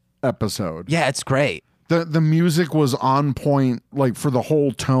this episode. Yeah, it's great. The music was on point, like for the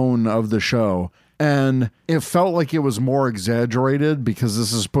whole tone of the show. And it felt like it was more exaggerated because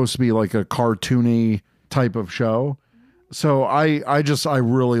this is supposed to be like a cartoony type of show. So I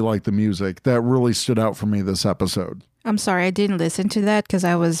really like the music. That really stood out for me this episode. I'm sorry, I didn't listen to that because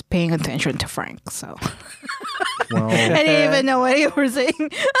I was paying attention to Frank. So Well, I didn't even know what you were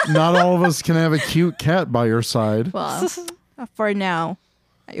saying. not all of us can have a cute cat by your side. Well, for now,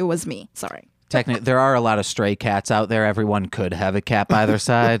 it was me. Sorry. Technically, there are a lot of stray cats out there. Everyone could have a cat by their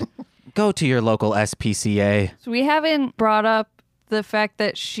side. Go to your local SPCA. So we haven't brought up the fact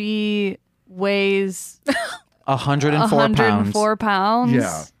that she weighs 104 pounds.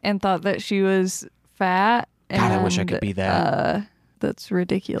 Yeah. and thought that she was fat. God, I wish I and, could be that. That's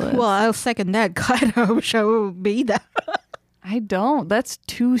ridiculous. Well, I'll second that. God, I wish I would be that. I don't. That's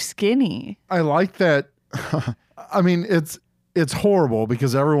too skinny. I like that. I mean, it's horrible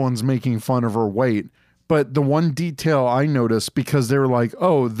because everyone's making fun of her weight. But the one detail I noticed, because they were like,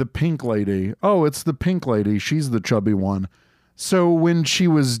 oh, the pink lady. Oh, it's the pink lady. She's the chubby one. So when she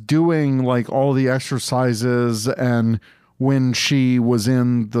was doing like all the exercises and when she was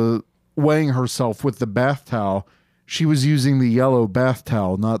in the weighing herself with the bath towel, she was using the yellow bath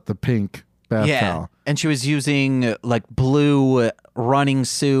towel, not the pink bath towel. And she was using like blue running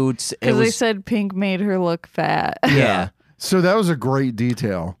suits. Because they said pink made her look fat. Yeah. So that was a great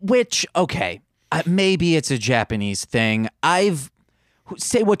detail. Which, okay, maybe it's a Japanese thing.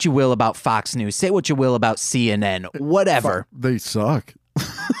 Say what you will about Fox News. Say what you will about CNN. Whatever. They suck.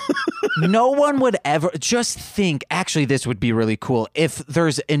 No one would ever just think, actually, this would be really cool if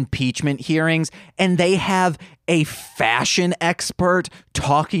there's impeachment hearings and they have a fashion expert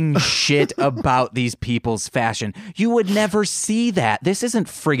talking shit about these people's fashion. You would never see that. This isn't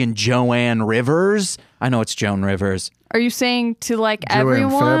friggin' Joanne Rivers. I know it's Joan Rivers. Are you saying to like Joanne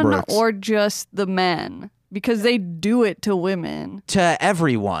everyone Fabrics. or just the men? Because they do it to women. To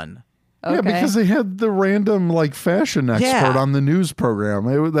everyone. Okay. Yeah, because they had the random like fashion expert Yeah. on the news program.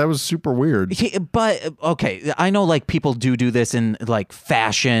 That was super weird. But okay, I know like people do this in like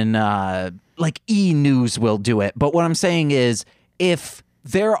fashion, like E-News will do it. But what I'm saying is if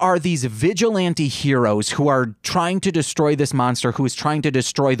there are these vigilante heroes who are trying to destroy this monster who is trying to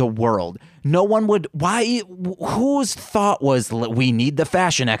destroy the world, no one would. Why? Whose thought was we need the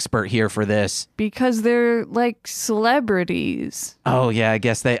fashion expert here for this? Because they're like celebrities. Oh yeah, I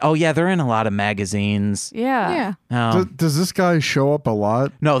guess they. Oh yeah, they're in a lot of magazines. Yeah. Yeah. Oh. Does this guy show up a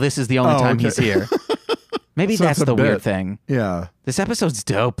lot? No, this is the only Oh, time okay. he's here. Maybe So that's it's a the weird bit. thing. Yeah, This episode's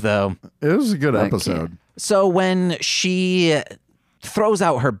dope though. it was a good episode. So when she throws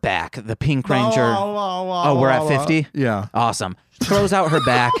out her back, the Pink Ranger. Oh, we're at 50? Yeah. Awesome. Throws out her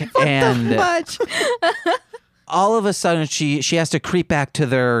back and Much. all of a sudden she has to creep back to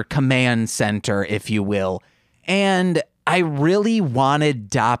their command center, if you will. And I really wanted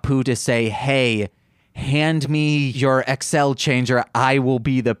Dapu to say, hey, hand me your Excel changer. I will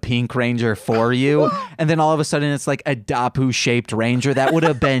be the Pink Ranger for you. And then all of a sudden it's like a Dapu shaped ranger. That would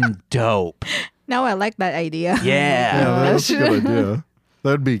have been dope. Now I like that idea. Yeah. Yeah, that's a good idea.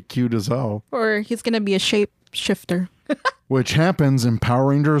 That'd be cute as hell. Or he's going to be a shapeshifter. Which happens in Power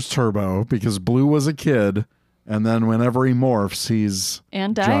Rangers Turbo because Blue was a kid, and then whenever he morphs, he's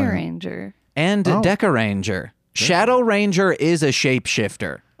And Die giant. Ranger. And Oh. Deca Ranger. Shadow Ranger is a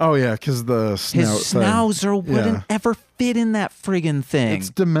shapeshifter. Oh yeah, because the His snout thing. schnauzer wouldn't Yeah. ever fit in that friggin' thing. It's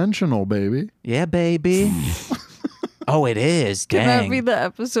dimensional, baby. Yeah, baby. Oh, it is. Can Dang. that be the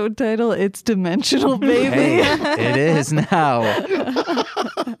episode title? It's Dimensional, baby. Hey, it is now.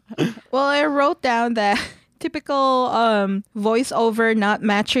 Well, I wrote down that typical voiceover not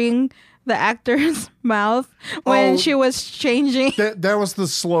matching the actor's mouth when she was changing. That was the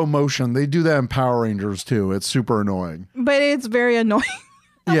slow motion. They do that in Power Rangers too. It's super annoying. But it's very annoying.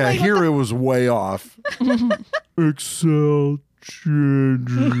 Yeah, here it was way off. Excel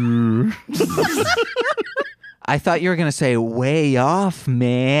changer. I thought you were going to say way off,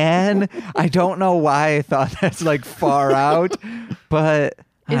 man. I don't know why I thought that's like far out, but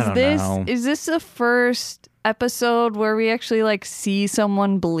I don't know. Is this the first episode where we actually like see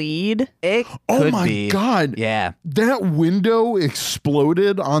someone bleed? It Oh could my be. God. Yeah. That window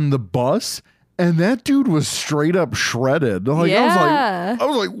exploded on the bus and that dude was straight up shredded. Like Yeah. I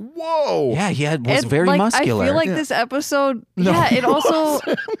was like, whoa. Yeah, he was And, very like, muscular. I feel like this episode, it also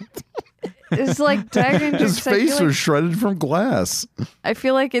is like Dragon. His face was shredded from glass. I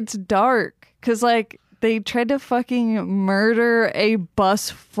feel like it's dark because like they tried to fucking murder a bus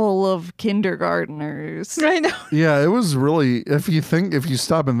full of kindergartners. I know. Yeah, it was really, if you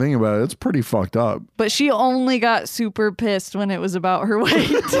stop and think about it, it's pretty fucked up. But she only got super pissed when it was about her weight.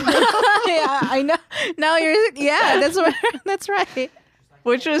 Yeah, I know. Now that's right.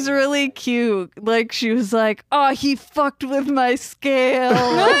 Which was really cute. Like, she was like, oh, he fucked with my scale.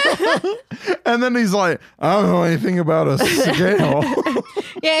 And then he's like, I don't know anything about a scale.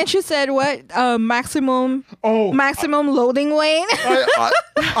 Yeah, and she said what? Maximum loading weight.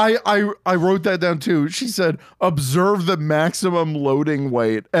 I wrote that down too. She said, observe the maximum loading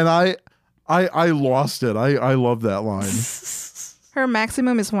weight. And I lost it. I love that line. Her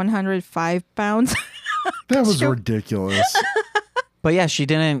maximum is 105 pounds. That was ridiculous. But yeah, she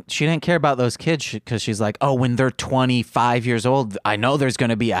didn't care about those kids because she's like, oh, when they're 25 years old, I know there's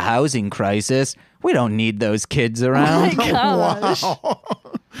going to be a housing crisis. We don't need those kids around. Oh my gosh. Wow.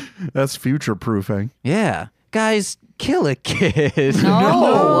 That's future proofing. Yeah. Guys, kill a kid.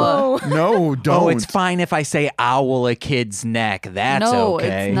 No. No, don't. Oh, it's fine if I say owl a kid's neck. That's No,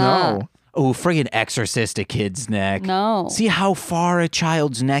 okay. it's not. No. Oh, friggin' exorcist a kid's neck. No. See how far a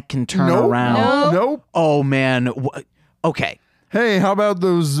child's neck can turn Nope. around? Nope. Oh, man. Okay. Hey, how about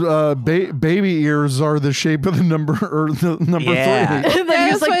those baby ears are the shape of the number number Yeah. 3? And then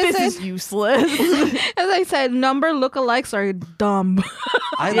he was That's what like, I this is said. useless. As I said, number lookalikes are dumb.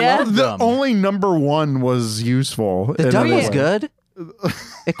 I Yeah. love The them. only number 1 was useful. The in duck a was way. good.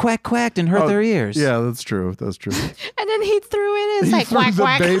 It quacked and hurt their ears. Yeah, that's true. That's true. And then he threw it. It's He like threw quack the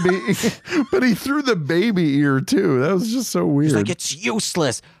quack. baby, but he threw the baby ear too. That was just so weird. It's like, it's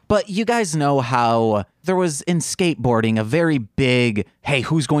useless. But you guys know how there was in skateboarding a very big, hey,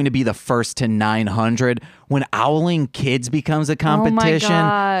 who's going to be the first to 900? When Owling Kids becomes a competition,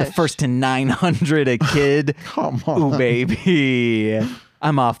 the gosh. first to 900 a kid. Come on. Ooh, baby.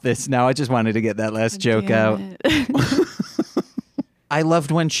 I'm off this now. I just wanted to get that last joke out. I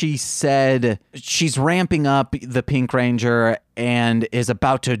loved when she said she's ramping up the Pink Ranger and is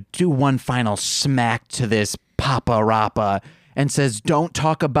about to do one final smack to this Papa Rappa and says, don't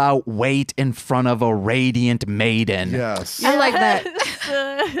talk about weight in front of a radiant maiden. Yes. I like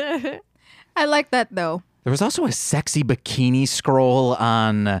that. I like that though. There was also a sexy bikini scroll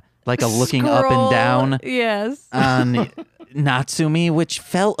on like a looking up and down Yes. on Natsumi, which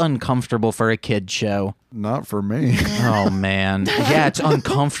felt uncomfortable for a kid show. Not for me. Oh, man. Yeah, it's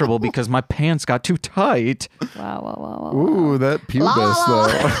uncomfortable because my pants got too tight. Wow. Ooh, that pubis though.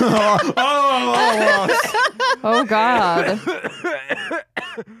 Oh, God.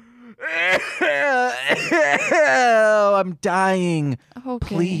 Oh, I'm dying. Okay.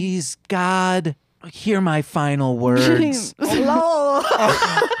 Please, God, hear my final words.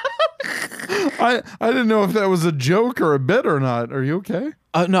 I didn't know if that was a joke or a bit or not. Are you okay?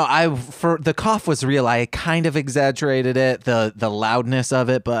 No, for the cough was real. I kind of exaggerated it, the loudness of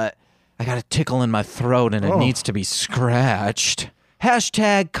it, but I got a tickle in my throat and it needs to be scratched.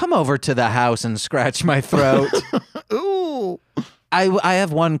 Hashtag come over to the house and scratch my throat. Ooh. I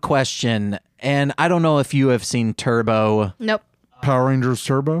have one question, and I don't know if you have seen Turbo. Nope. Power Rangers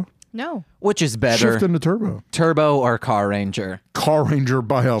Turbo? No. Which is better, Shift into Turbo. Turbo or Car Ranger? Car Ranger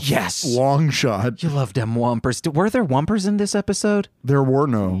by a Yes. long shot. You love them Wumpers. Were there Wumpers in this episode? There were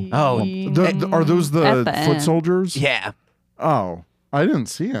no. Oh, Are those the At the foot end. soldiers? yeah. Oh, I didn't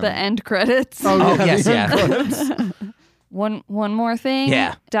see him. The end credits. Oh, yes, the yeah. credits. One more thing.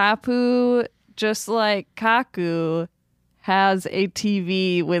 Yeah. Dapu, just like Kaku, has a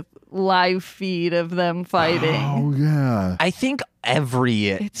TV with live feed of them fighting. Oh yeah. I think every,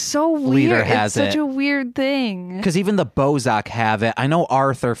 It's so weird. Leader has it's such it. a weird thing. because even the Bozak have it. I know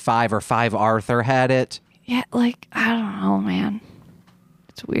Arthur 5 or 5 Arthur had it. Yeah, like, I don't know, man.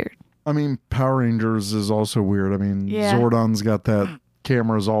 It's weird. I mean, Power Rangers is also weird. I mean, Yeah. Zordon's got that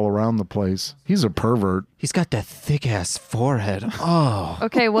cameras all around the place. He's a pervert. He's got that thick ass forehead. Oh.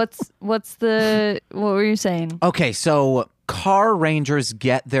 Okay, what were you saying? Okay, so car rangers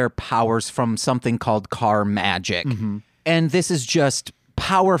get their powers from something called car magic. And this is just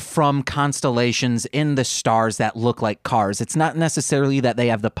power from constellations in the stars that look like cars. It's not necessarily that they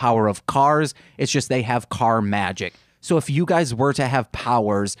have the power of cars, it's just they have car magic. So if you guys were to have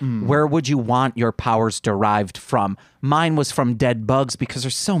powers, where would you want your powers derived from? Mine was from dead bugs because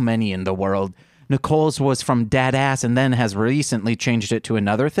there's so many in the world. Nicole's was from dead ass and then has recently changed it to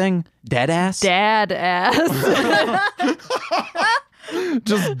another thing. Dead ass? Dad ass.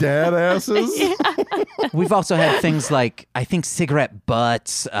 Just dad asses? We've also had things like, I think, cigarette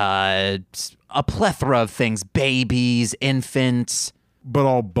butts, a plethora of things, babies, infants. But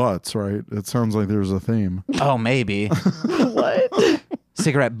all butts, right? It sounds like there's a theme. Oh, maybe. What?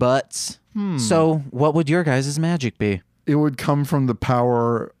 Cigarette butts. So what would your guys' magic be? It would come from the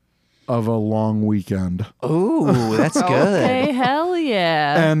power of a long weekend. Ooh, that's good. Hey, hell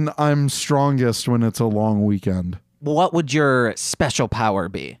yeah. And I'm strongest when it's a long weekend. What would your special power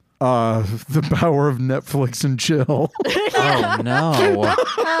be? The power of Netflix and chill. Oh, no.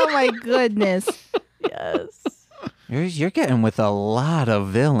 Oh my goodness. Yes. You're getting with a lot of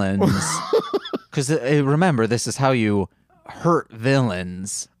villains. Because remember, this is how you hurt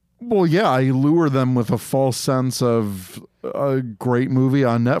villains. Well, yeah, I lure them with a false sense of a great movie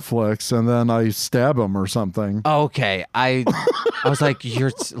on Netflix, and then I stab them or something. Okay, I was like,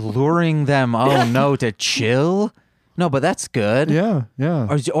 you're luring them, oh no, to chill? No, but that's good. Yeah,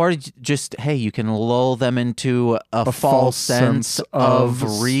 yeah. Or just, hey, you can lull them into a false sense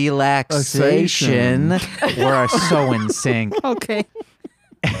of relaxation. We're so in sync. Okay.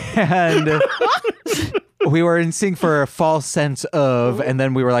 And we were in sync for a false sense of, and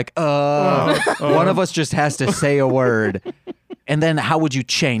then we were like, one of us just has to say a word. And then how would you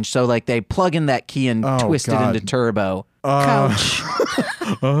change? So like they plug in that key and twist it into turbo. Couch.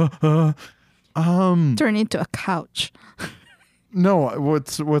 Turn into a couch. No,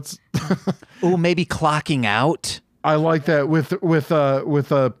 what's Ooh, maybe clocking out. I like that with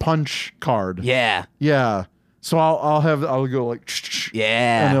a punch card. Yeah. Yeah. So I'll go like and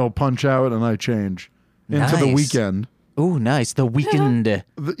Yeah. it'll punch out and I change into the Nice. weekend. Ooh, nice. The Weekend.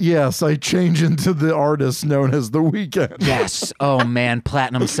 Yes, I change into the artist known as the Weekend. Yes. Oh man,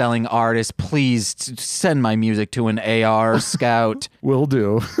 platinum selling artist. Please send my music to an AR scout. Will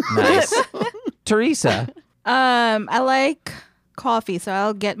do. Nice. Teresa. I like coffee, so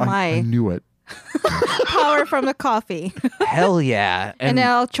I'll get I my knew it. power from the coffee. Hell yeah. And then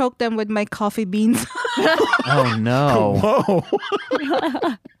I'll choke them with my coffee beans. oh no. Whoa.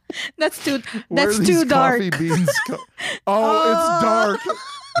 That's too Where that's are too these dark. coffee beans it's dark.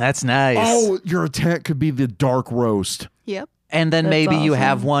 That's nice. Oh, your attack could be the dark roast. Yep. And then That's maybe you awesome.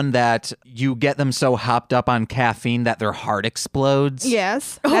 have one that you get them so hopped up on caffeine that their heart explodes.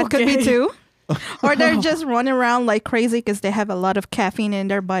 Yes. That could be Okay. too. Or they're just running around like crazy because they have a lot of caffeine in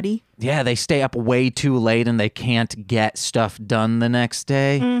their body. Yeah, they stay up way too late and they can't get stuff done the next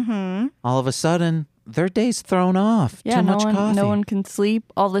day. Mm-hmm. All of a sudden, their day's thrown off. Yeah, Too much coffee. no one can sleep.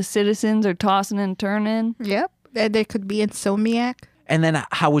 All the citizens are tossing and turning. Yep. They could be insomniac. And then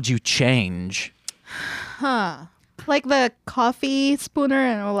how would you change? Like the coffee spooner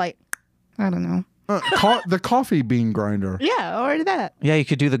and like, I don't know. The coffee bean grinder. Yeah, or that. Yeah, you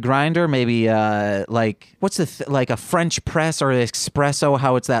could do the grinder, maybe like what's like a French press or an espresso?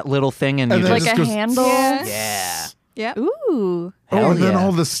 How it's that little thing, and you And then just Like just a goes- handle. yeah. Yep. Ooh. Hell and then yeah.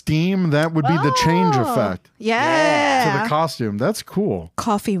 all the steam, that would be the change Oh. effect Yeah. to the costume. That's cool.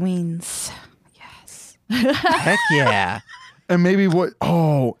 Coffee wings. Heck yeah. And maybe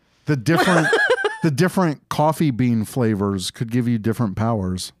the different coffee bean flavors could give you different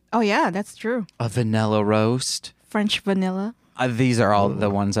powers. Oh yeah, that's true. A vanilla roast. French vanilla, These are all the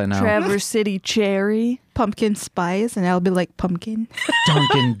ones I know. Traverse City cherry. pumpkin spice, and I'll be like pumpkin.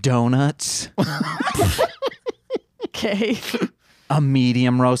 Dunkin' Donuts. Okay. A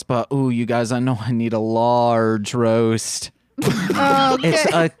medium roast, but ooh, you guys, I know I need a large roast. It's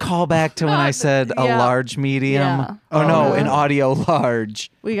a callback to when I said a Yeah. large medium. Yeah. Oh no, an audio large.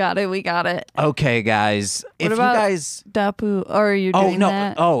 We got it. We got it. Okay, guys. If you about- guys Dapu. Or are you Oh doing no.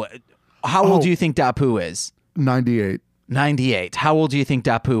 that? Oh, how old do you think Dapu is? 98. 98. How old do you think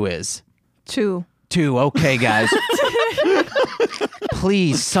Dapu is? 2. 2. Okay, guys.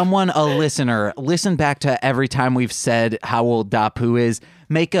 Please, a listener, listen back to every time we've said how old Dapu is.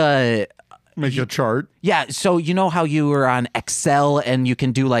 Make a Make a chart. Yeah, so you know how you were on Excel and you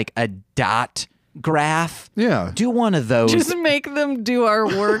can do like a dot graph. Yeah. Do one of those, Just make them do our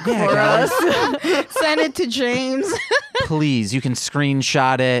work for us. Send it to James. please. You can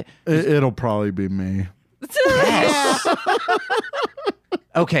screenshot it. It'll probably be me. Yes.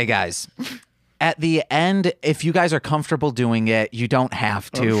 Okay, guys. At the end, if you guys are comfortable doing it, you don't have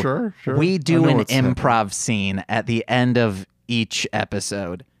to. Oh, sure. We I do know an what's happening. improv scene at the end of each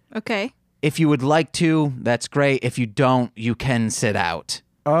episode. Okay. If you would like to, that's great. If you don't, you can sit out.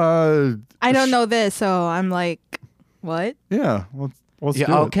 I don't know this, so I'm like, what? Yeah. Let's Yeah,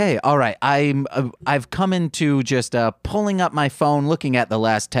 do it. okay, all right. I've come into just pulling up my phone, looking at the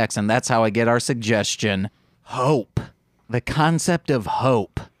last text, and that's how I get our suggestion. Hope. The concept of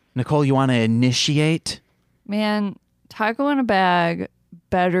hope. Nicole, you want to initiate? Man, taco in a bag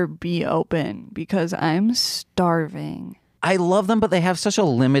better be open because I'm starving. I love them, but they have such a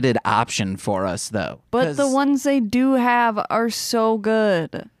limited option for us, though. But the 'Cause ones they do have are so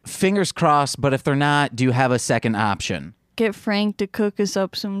good. fingers crossed, but if they're not, do you have a second option? Get Frank to cook us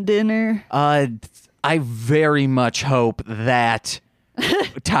up some dinner. I very much hope that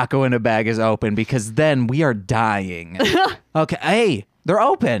taco in a bag is open because then we are dying. Okay, hey, they're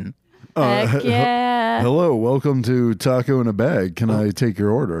open. Heck yeah. Hello, welcome to Taco in a Bag. Can I take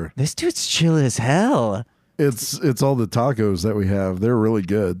your order? This dude's chill as hell. It's all the tacos that we have. They're really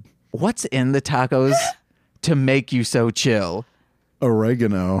good. What's in the tacos to make you so chill?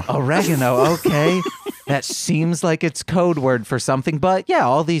 Oregano. Oregano, okay. That seems like it's code word for something, but yeah,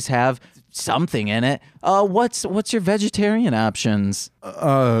 all these have something in it. What's your vegetarian options?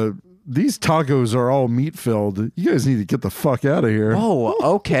 These tacos are all meat filled. You guys need to get the fuck out of here. Oh,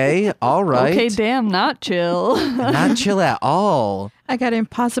 okay. All right. Okay, damn, not chill. Not chill at all. I got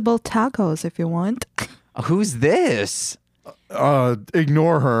Impossible Tacos if you want. Who's this?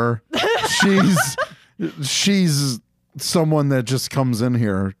 Ignore her. She's someone that just comes in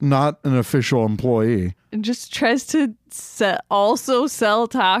here, not an official employee. Just tries to also sell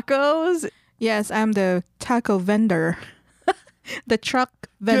tacos. Yes, I'm the taco vendor. The truck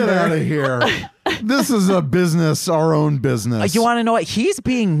Get out vendor. of here. This is a business, our own business. You want to know what? He's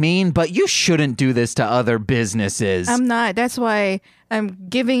being mean, but you shouldn't do this to other businesses. I'm not. That's why I'm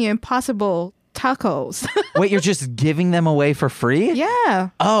giving you Impossible Tacos. Wait, you're just giving them away for free? Yeah.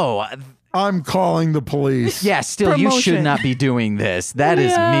 Oh, I'm calling the police. yeah, still, you should Promotion. not be doing this. That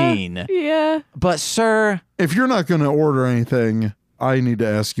is Yeah. mean. Yeah. But, sir, If you're not going to order anything, I need to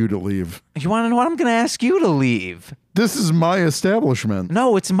ask you to leave. you want to know what? I'm going to ask you to leave. This is my establishment.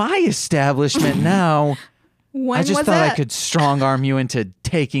 No, it's my establishment now. When I just was thought that? I could strong arm you into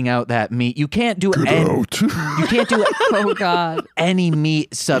taking out that meat. You can't do Out. you can't do Oh, God. any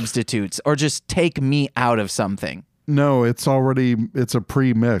meat substitutes or just take meat out of something. No, it's a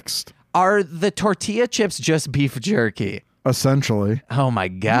pre-mixed, Are the tortilla chips just beef jerky? essentially. Oh my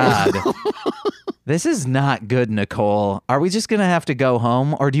God. This is not good, Nicole. Are we just going to have to go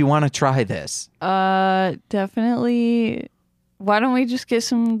home or do you want to try this? Definitely. Why don't we just get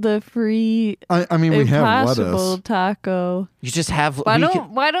the free I mean, we have Impossible lettuce. taco? You just have. Why we don't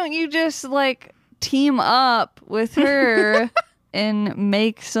can- Why don't you just like team up with her and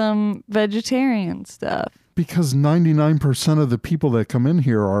make some vegetarian stuff? Because 99% of the people that come in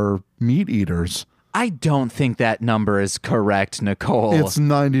here are meat eaters. I don't think that number is correct, Nicole. It's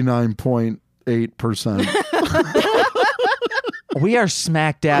 99.8%. We are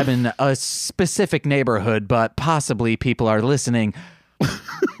smack dab in a specific neighborhood, but possibly people are listening.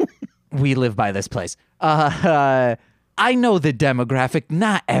 We live by this place. I know the demographic.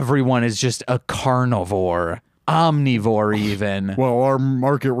 Not everyone is just a carnivore, omnivore even. Well, our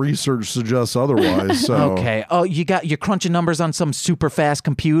market research suggests otherwise. So Okay. Oh, you're crunching numbers on some super fast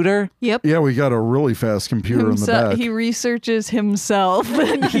computer? Yep. yeah, we got a really fast computer in the back. He researches himself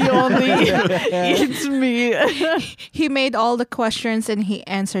and he only eats meat. He made all the questions and he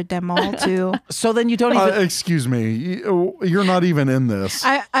answered them all too. So then you don't even. Excuse me, you're not even in this.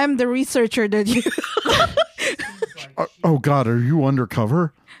 I'm the researcher that you. Oh God, are you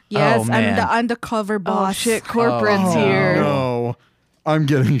undercover? Yes, man. I'm the undercover Oh boss. shit, corporate's here. No, I'm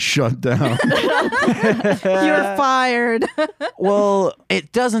getting shut down. You're fired. Well,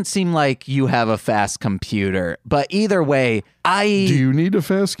 it doesn't seem like you have a fast computer, but either way, Do you need a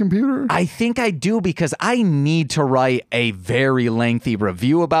fast computer? I think I do because I need to write a very lengthy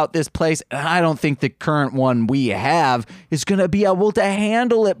review about this place. And I don't think the current one we have is going to be able to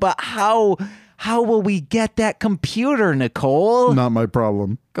handle it. But how will we get that computer, Nicole? Not my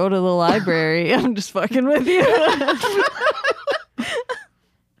problem. Go to the library. I'm just fucking with you.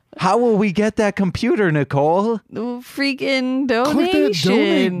 How will we get that computer, Nicole? Freaking Click that donations,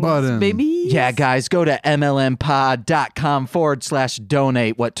 donate button. baby. Yeah, guys, go to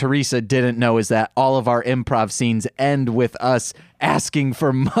mlmpod.com/donate. What Teresa didn't know is that all of our improv scenes end with us asking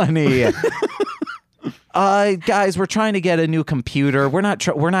for money. Guys, we're trying to get a new computer. We're not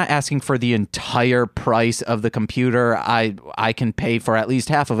asking for the entire price of the computer. I can pay for at least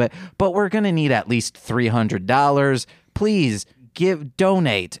half of it, but we're going to need at least $300. Please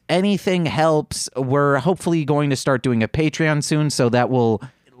donate. Anything helps. We're hopefully going to start doing a Patreon soon, so that will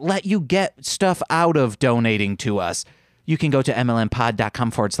let you get stuff out of donating to us. You can go to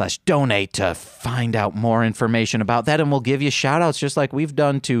mlmpod.com/donate to find out more information about that, and we'll give you shout outs just like we've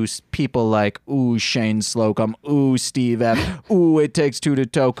done to people like, ooh, Shane Slocum, ooh, Steve F, ooh, It Takes Two to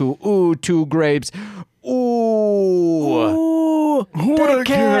Toku, ooh, Two Grapes, ooh, What a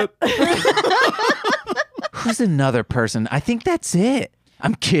cat. Who's another person? I think that's it.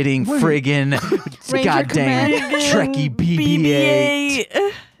 I'm kidding. Friggin' Ranger goddamn Command. Trekkie BB-8.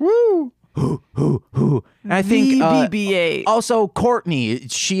 BB-8. Who? And I think BB-8. also Courtney,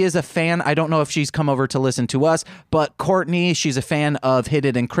 she is a fan. I don't know if she's come over to listen to us, but Courtney, she's a fan of Hit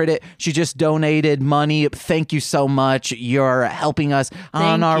It and Crit It. She just donated money. Thank you so much. You're helping us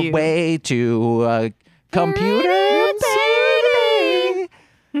on Thank our you. way to computer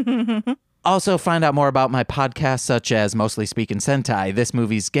baby. Also, find out more about my podcasts such as Mostly Speaking Sentai, This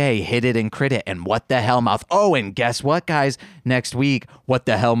Movie's Gay, Hit It and Crit It, and What the Hell Mouth. Oh, and guess what, guys? Next week, What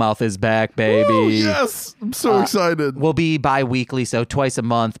the Hell Mouth is back, baby. Oh, yes. I'm so excited. We'll be bi-weekly, so twice a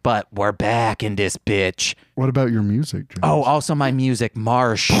month, but we're back in this bitch. What about your music, James? Oh, also my music,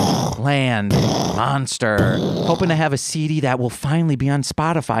 Marsh, Land, Monster. Hoping to have a CD that will finally be on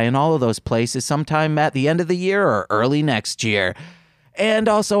Spotify and all of those places sometime at the end of the year or early next year. And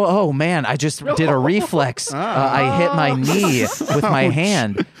also, oh man, I just did a reflex. I hit my knee with my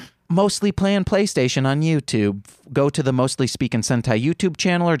hand. Mostly Playing PlayStation on YouTube. Go to the Mostly Speaking Sentai YouTube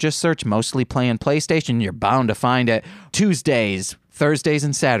channel or just search Mostly Playing PlayStation. You're bound to find it. Tuesdays, Thursdays,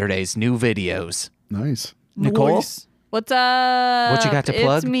 and Saturdays, new videos. Nice. Nicole? What's up? What you got to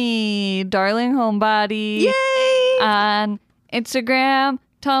plug? It's me, Darling Homebody. Yay! On Instagram,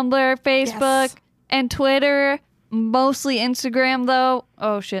 Tumblr, Facebook, and Twitter. Mostly Instagram, though.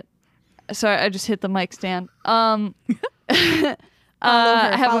 Oh, shit. Sorry, I just hit the mic stand. I have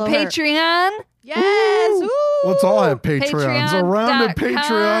a follow her. Patreon. Yes. Ooh. Let's all have Patreons. A round of Patreon.com.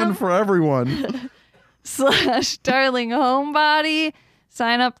 Patreon for everyone. / Darling Homebody.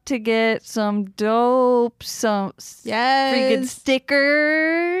 Sign up to get some dope, some freaking Yes.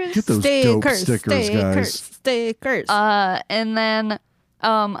 stickers. Get those dope stickers, guys. Stickers. And then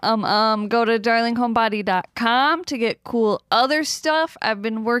go to darlinghomebody.com to get cool other stuff. I've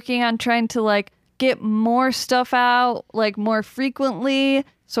been working on trying to like get more stuff out like more frequently.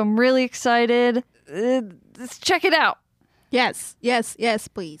 So I'm really excited. Let's check it out. Yes,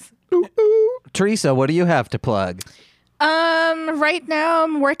 please. Teresa, what do you have to plug? Right now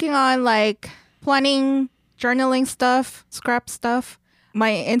I'm working on like planning, journaling stuff, scrap stuff.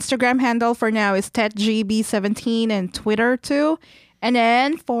 My Instagram handle for now is TetGB17 and Twitter too. And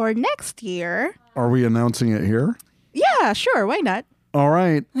then for next year, Are we announcing it here? yeah, sure, why not? All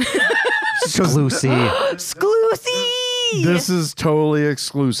right. Exclusive. Exclusive. This is totally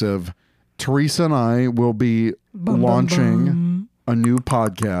exclusive. Teresa and I will be launching a new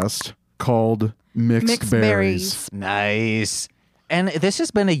podcast called Mixed Berries. Nice. And this has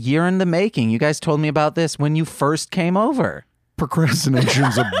been a year in the making. You guys told me about this when you first came over.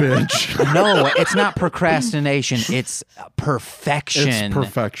 Procrastination's a bitch. No, it's not procrastination. It's perfection. It's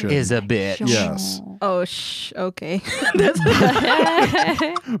perfection. Is a bitch. Yes. Oh, okay.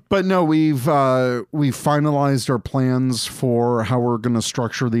 But no, we've finalized our plans for how we're going to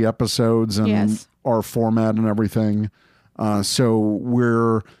structure the episodes and Yes. our format and everything. So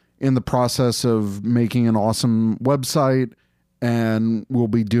we're in the process of making an awesome website, and we'll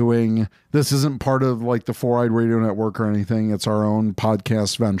be doing, this isn't part of like the Four Eyed Radio Network or anything. It's our own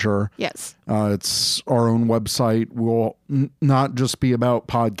podcast venture. Yes. It's our own website. We'll not just be about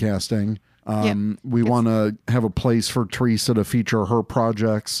podcasting. We want to have a place for Teresa to feature her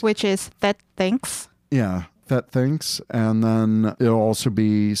projects. Which is That Thanks. Yeah, that thinks. And then it'll also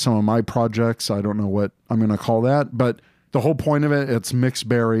be some of my projects. I don't know what I'm going to call that, but the whole point of it, it's mixed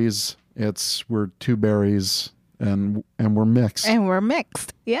berries. We're two berries and we're mixed. And we're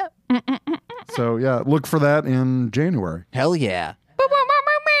mixed. Yeah. So yeah, look for that in January. Hell yeah.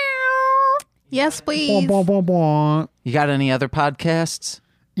 Yes, please. Blah, blah, blah. You got any other podcasts?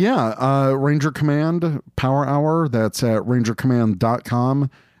 Yeah, Ranger Command Power Hour. That's at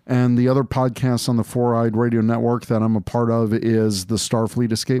rangercommand.com. And the other podcast on the Four Eyed Radio Network that I'm a part of is the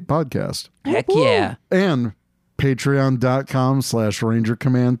Starfleet Escape podcast. Heck yeah. And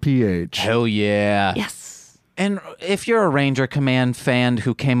patreon.com/RangerCommandPH. Hell yeah. Yes. And if you're a Ranger Command fan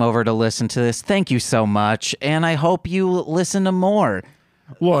who came over to listen to this, thank you so much. And I hope you listen to more.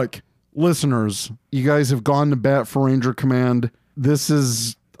 Look, listeners, you guys have gone to bat for Ranger Command. This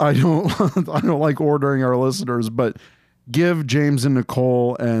is, I don't like ordering our listeners, but give James and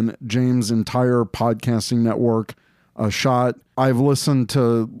Nicole and James' entire podcasting network a shot. I've listened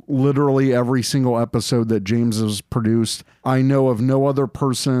to literally every single episode that James has produced. I know of no other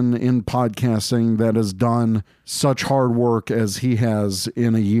person in podcasting that has done such hard work as he has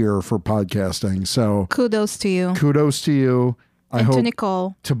in a year for podcasting. So Kudos to you. kudos to you. I And to hope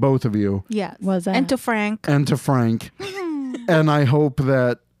Nicole. to both of you Yes. Was that? And to Frank. and to Frank. And I hope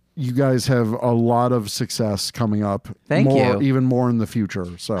that you guys have a lot of success coming up. Thank more, you. Even more in the future.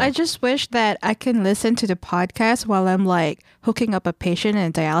 So I just wish that I can listen to the podcast while I'm like hooking up a patient in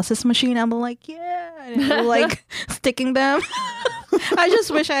a dialysis machine. I'm like, yeah, and like sticking them. I just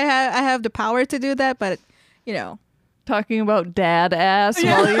wish I have the power to do that, but you know. Talking about dad ass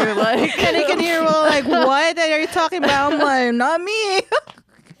while you're like, And I can hear well, like, what are you talking about? I'm like, not me.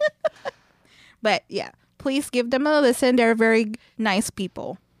 But yeah, please give them a listen. They're very nice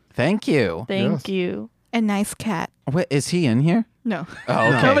people. Thank you. thank you. A nice cat. Wait, is he in here? No.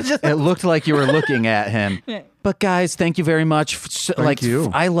 Oh, okay. It looked like you were looking at him. But guys, thank you very much. Thank you.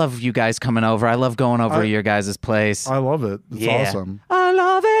 I love you guys coming over. I love going over to your guys' place. I love it. It's Yeah. awesome. I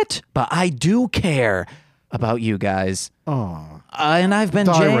love it. But I do care about you guys. Oh, And I've been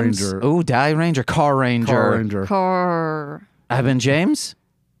Die James. Ranger. Oh, Die Ranger. Car Ranger. Car Ranger. Car. I've been James.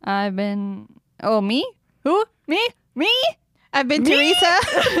 I've been. Oh, me? Who? Me? I've been Teresa.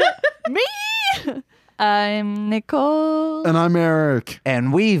 Me? I'm Nicole. And I'm Eric.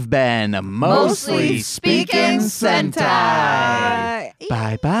 And we've been Mostly Speaking Sentai.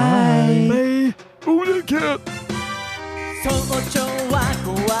 Bye-bye. Bye. Oh, that cat. 早朝は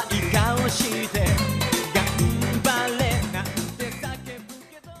怖い顔して頑張れなんて叫ぶ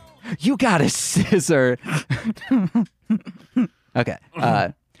けど You got a scissor. Okay.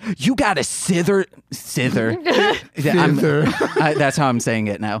 You got a sither. That's how I'm saying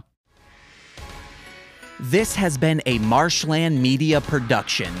it now. This has been a Marshland Media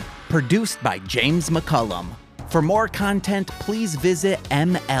production, produced by James McCullum. For more content, please visit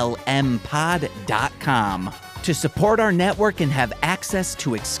mlmpod.com. To support our network and have access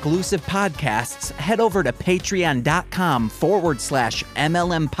to exclusive podcasts, head over to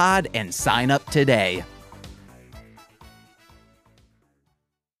patreon.com/MLMpod and sign up today.